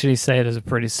would actually say there's a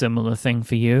pretty similar thing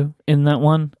for you in that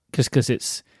one, just because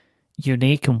it's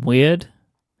unique and weird.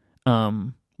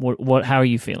 How are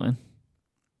you feeling?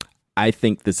 I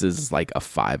think this is like a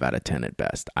 5 out of 10 at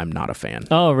best. I'm not a fan.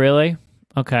 Oh, really?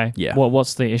 Okay. Yeah.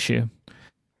 What's the issue?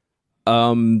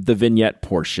 The vignette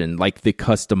portion, like the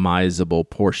customizable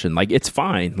portion, like it's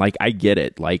fine. Like I get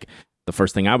it. Like the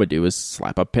first thing I would do is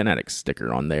slap a Pen Addict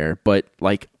sticker on there, but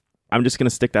like I'm just gonna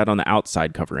stick that on the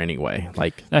outside cover anyway.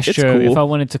 Like that's it's true. cool. If I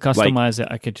wanted to customize it,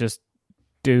 I could just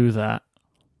do that.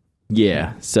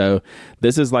 Yeah. So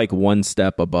this is like one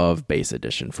step above base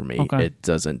edition for me. Okay. It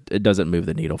doesn't move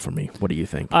the needle for me. What do you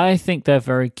think? I think they're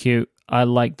very cute. I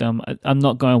like them. I'm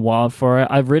not going wild for it.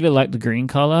 I really like the green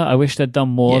color. I wish they'd done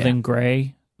more than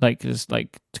gray. Like just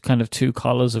like kind of 2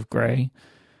 colors of gray.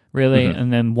 Really,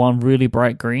 and then one really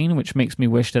bright green, which makes me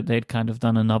wish that they'd kind of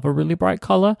done another really bright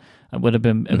color. It would have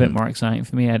been a bit more exciting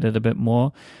for me. I did a bit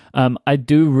more. I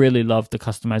do really love the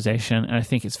customization, and I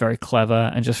think it's very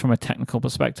clever. And just from a technical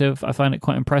perspective, I find it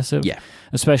quite impressive. Yeah,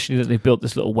 especially that they built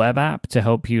this little web app to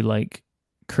help you like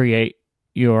create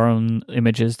your own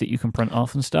images that you can print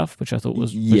off and stuff, which I thought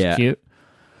was cute.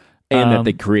 And that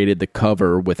they created the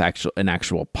cover with an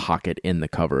actual pocket in the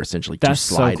cover, essentially, to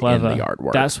slide in the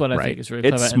artwork. That's what I think is really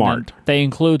clever. It's smart. They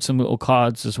include some little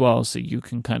cards as well, so you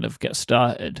can kind of get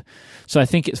started. So I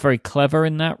think it's very clever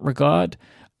in that regard.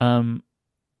 But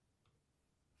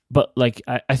like,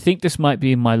 I think this might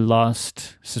be my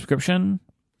last subscription.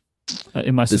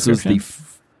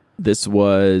 This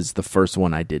was the first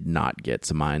one I did not get,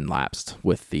 so mine lapsed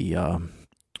with the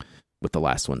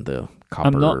last one, the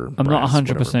copper. I'm not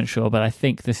 100% sure, but I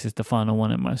think this is the final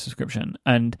one in my subscription.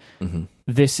 And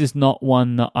this is not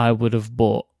one that I would have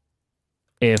bought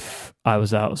if I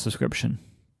was out of subscription.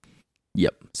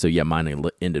 Yep. So yeah, mine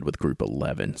ended with group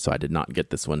 11, so I did not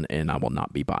get this one, and I will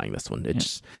not be buying this one.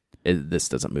 This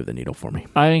doesn't move the needle for me.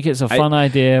 I think it's a fun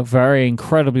idea, very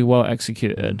incredibly well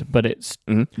executed, but it's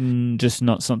just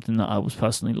not something that I was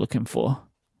personally looking for.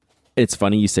 It's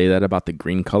funny you say that about the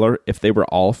green color. If they were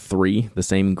all 3 the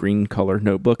same green color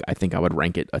notebook, I think I would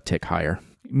rank it a tick higher.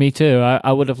 Me too.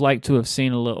 I would have liked to have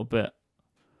seen a little bit.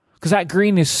 Because that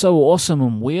green is so awesome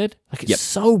and weird. Like, it's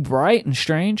so bright and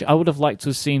strange. I would have liked to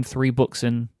have seen 3 books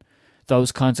in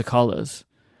those kinds of colors,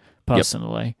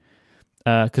 personally.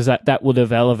 Because that would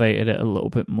have elevated it a little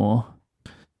bit more.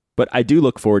 But I do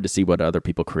look forward to see what other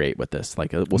people create with this.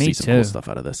 Like, we'll see some cool stuff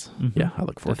out of this. Mm-hmm. Yeah, I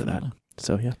look forward to that.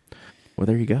 So, yeah. Well,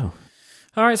 there you go.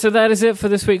 All right, so that is it for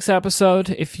this week's episode.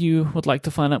 If you would like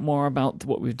to find out more about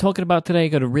what we've been talking about today,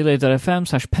 go to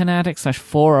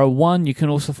relay.fm/penaddict/401. You can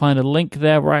also find a link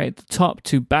there right at the top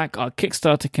to back our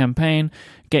Kickstarter campaign.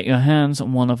 Get your hands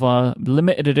on one of our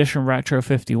limited edition Retro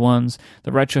 51s,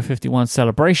 the Retro 51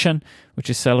 Celebration, which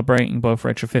is celebrating both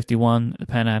Retro 51, the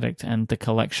Pen Addict, and the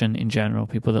collection in general,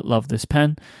 people that love this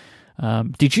pen.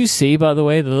 Did you see, by the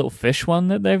way, the little fish one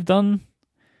that they've done?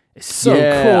 It's so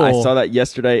cool. I saw that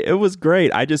yesterday. It was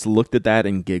great. I just looked at that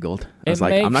and giggled. I was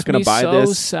like, I'm not going to buy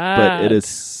this, sad. But it is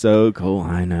so cool.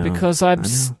 I know. Because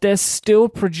they're still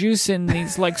producing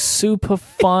these like super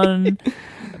fun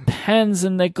pens,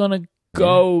 and they're going to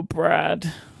go,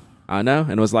 Brad. I know.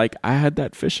 And it was like, I had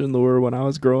that fishing lure when I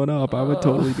was growing up. I would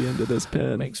totally be into this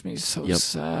pen. It makes me so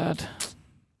sad.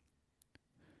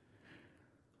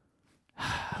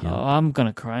 Oh, I'm going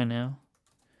to cry now.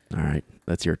 All right.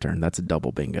 That's your turn. That's a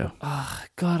double bingo. Oh,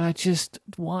 God,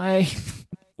 why?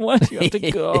 Why do you have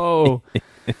to go?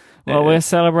 Well, we're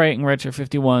celebrating Retro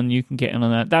 51. You can get in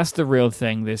on that. That's the real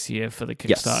thing this year for the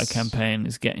Kickstarter campaign,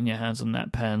 is getting your hands on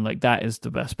that pen. Like, that is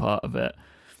the best part of it.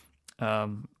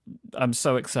 I'm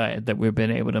so excited that we've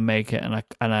been able to make it, and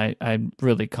I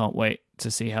really can't wait to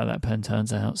see how that pen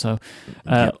turns out. So,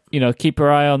 keep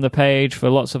your eye on the page for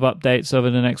lots of updates over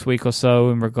the next week or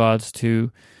so in regards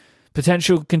to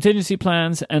potential contingency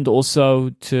plans, and also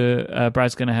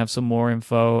Brad's going to have some more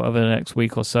info over the next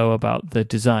week or so about the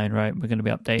design, right? We're going to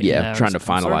be updating. Yeah, trying to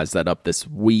finalize that up this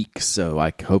week, so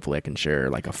hopefully I can share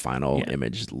like a final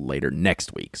image later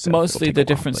next week. So mostly the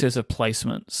differences of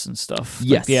placements and stuff.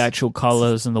 Yes, like the actual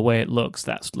colors and the way it looks.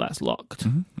 That's locked.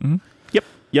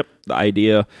 Yep. The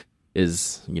idea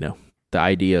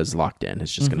is locked in.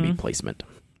 It's just going to be placement.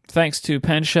 Thanks to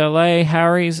Pen Chalet,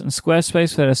 Harry's, and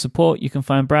Squarespace for their support. You can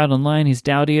find Brad online. He's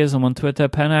Dowdyers. I'm on Twitter,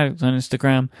 PenAddict on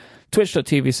Instagram,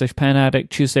 twitch.tv/PenAddict,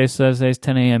 Tuesdays, Thursdays,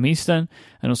 10 a.m. Eastern,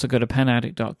 and also go to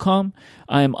penaddict.com.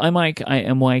 I'm iMyke,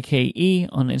 IMYKE,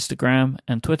 on Instagram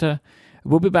and Twitter.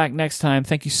 We'll be back next time.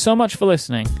 Thank you so much for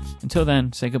listening. Until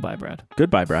then, say goodbye, Brad.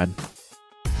 Goodbye, Brad.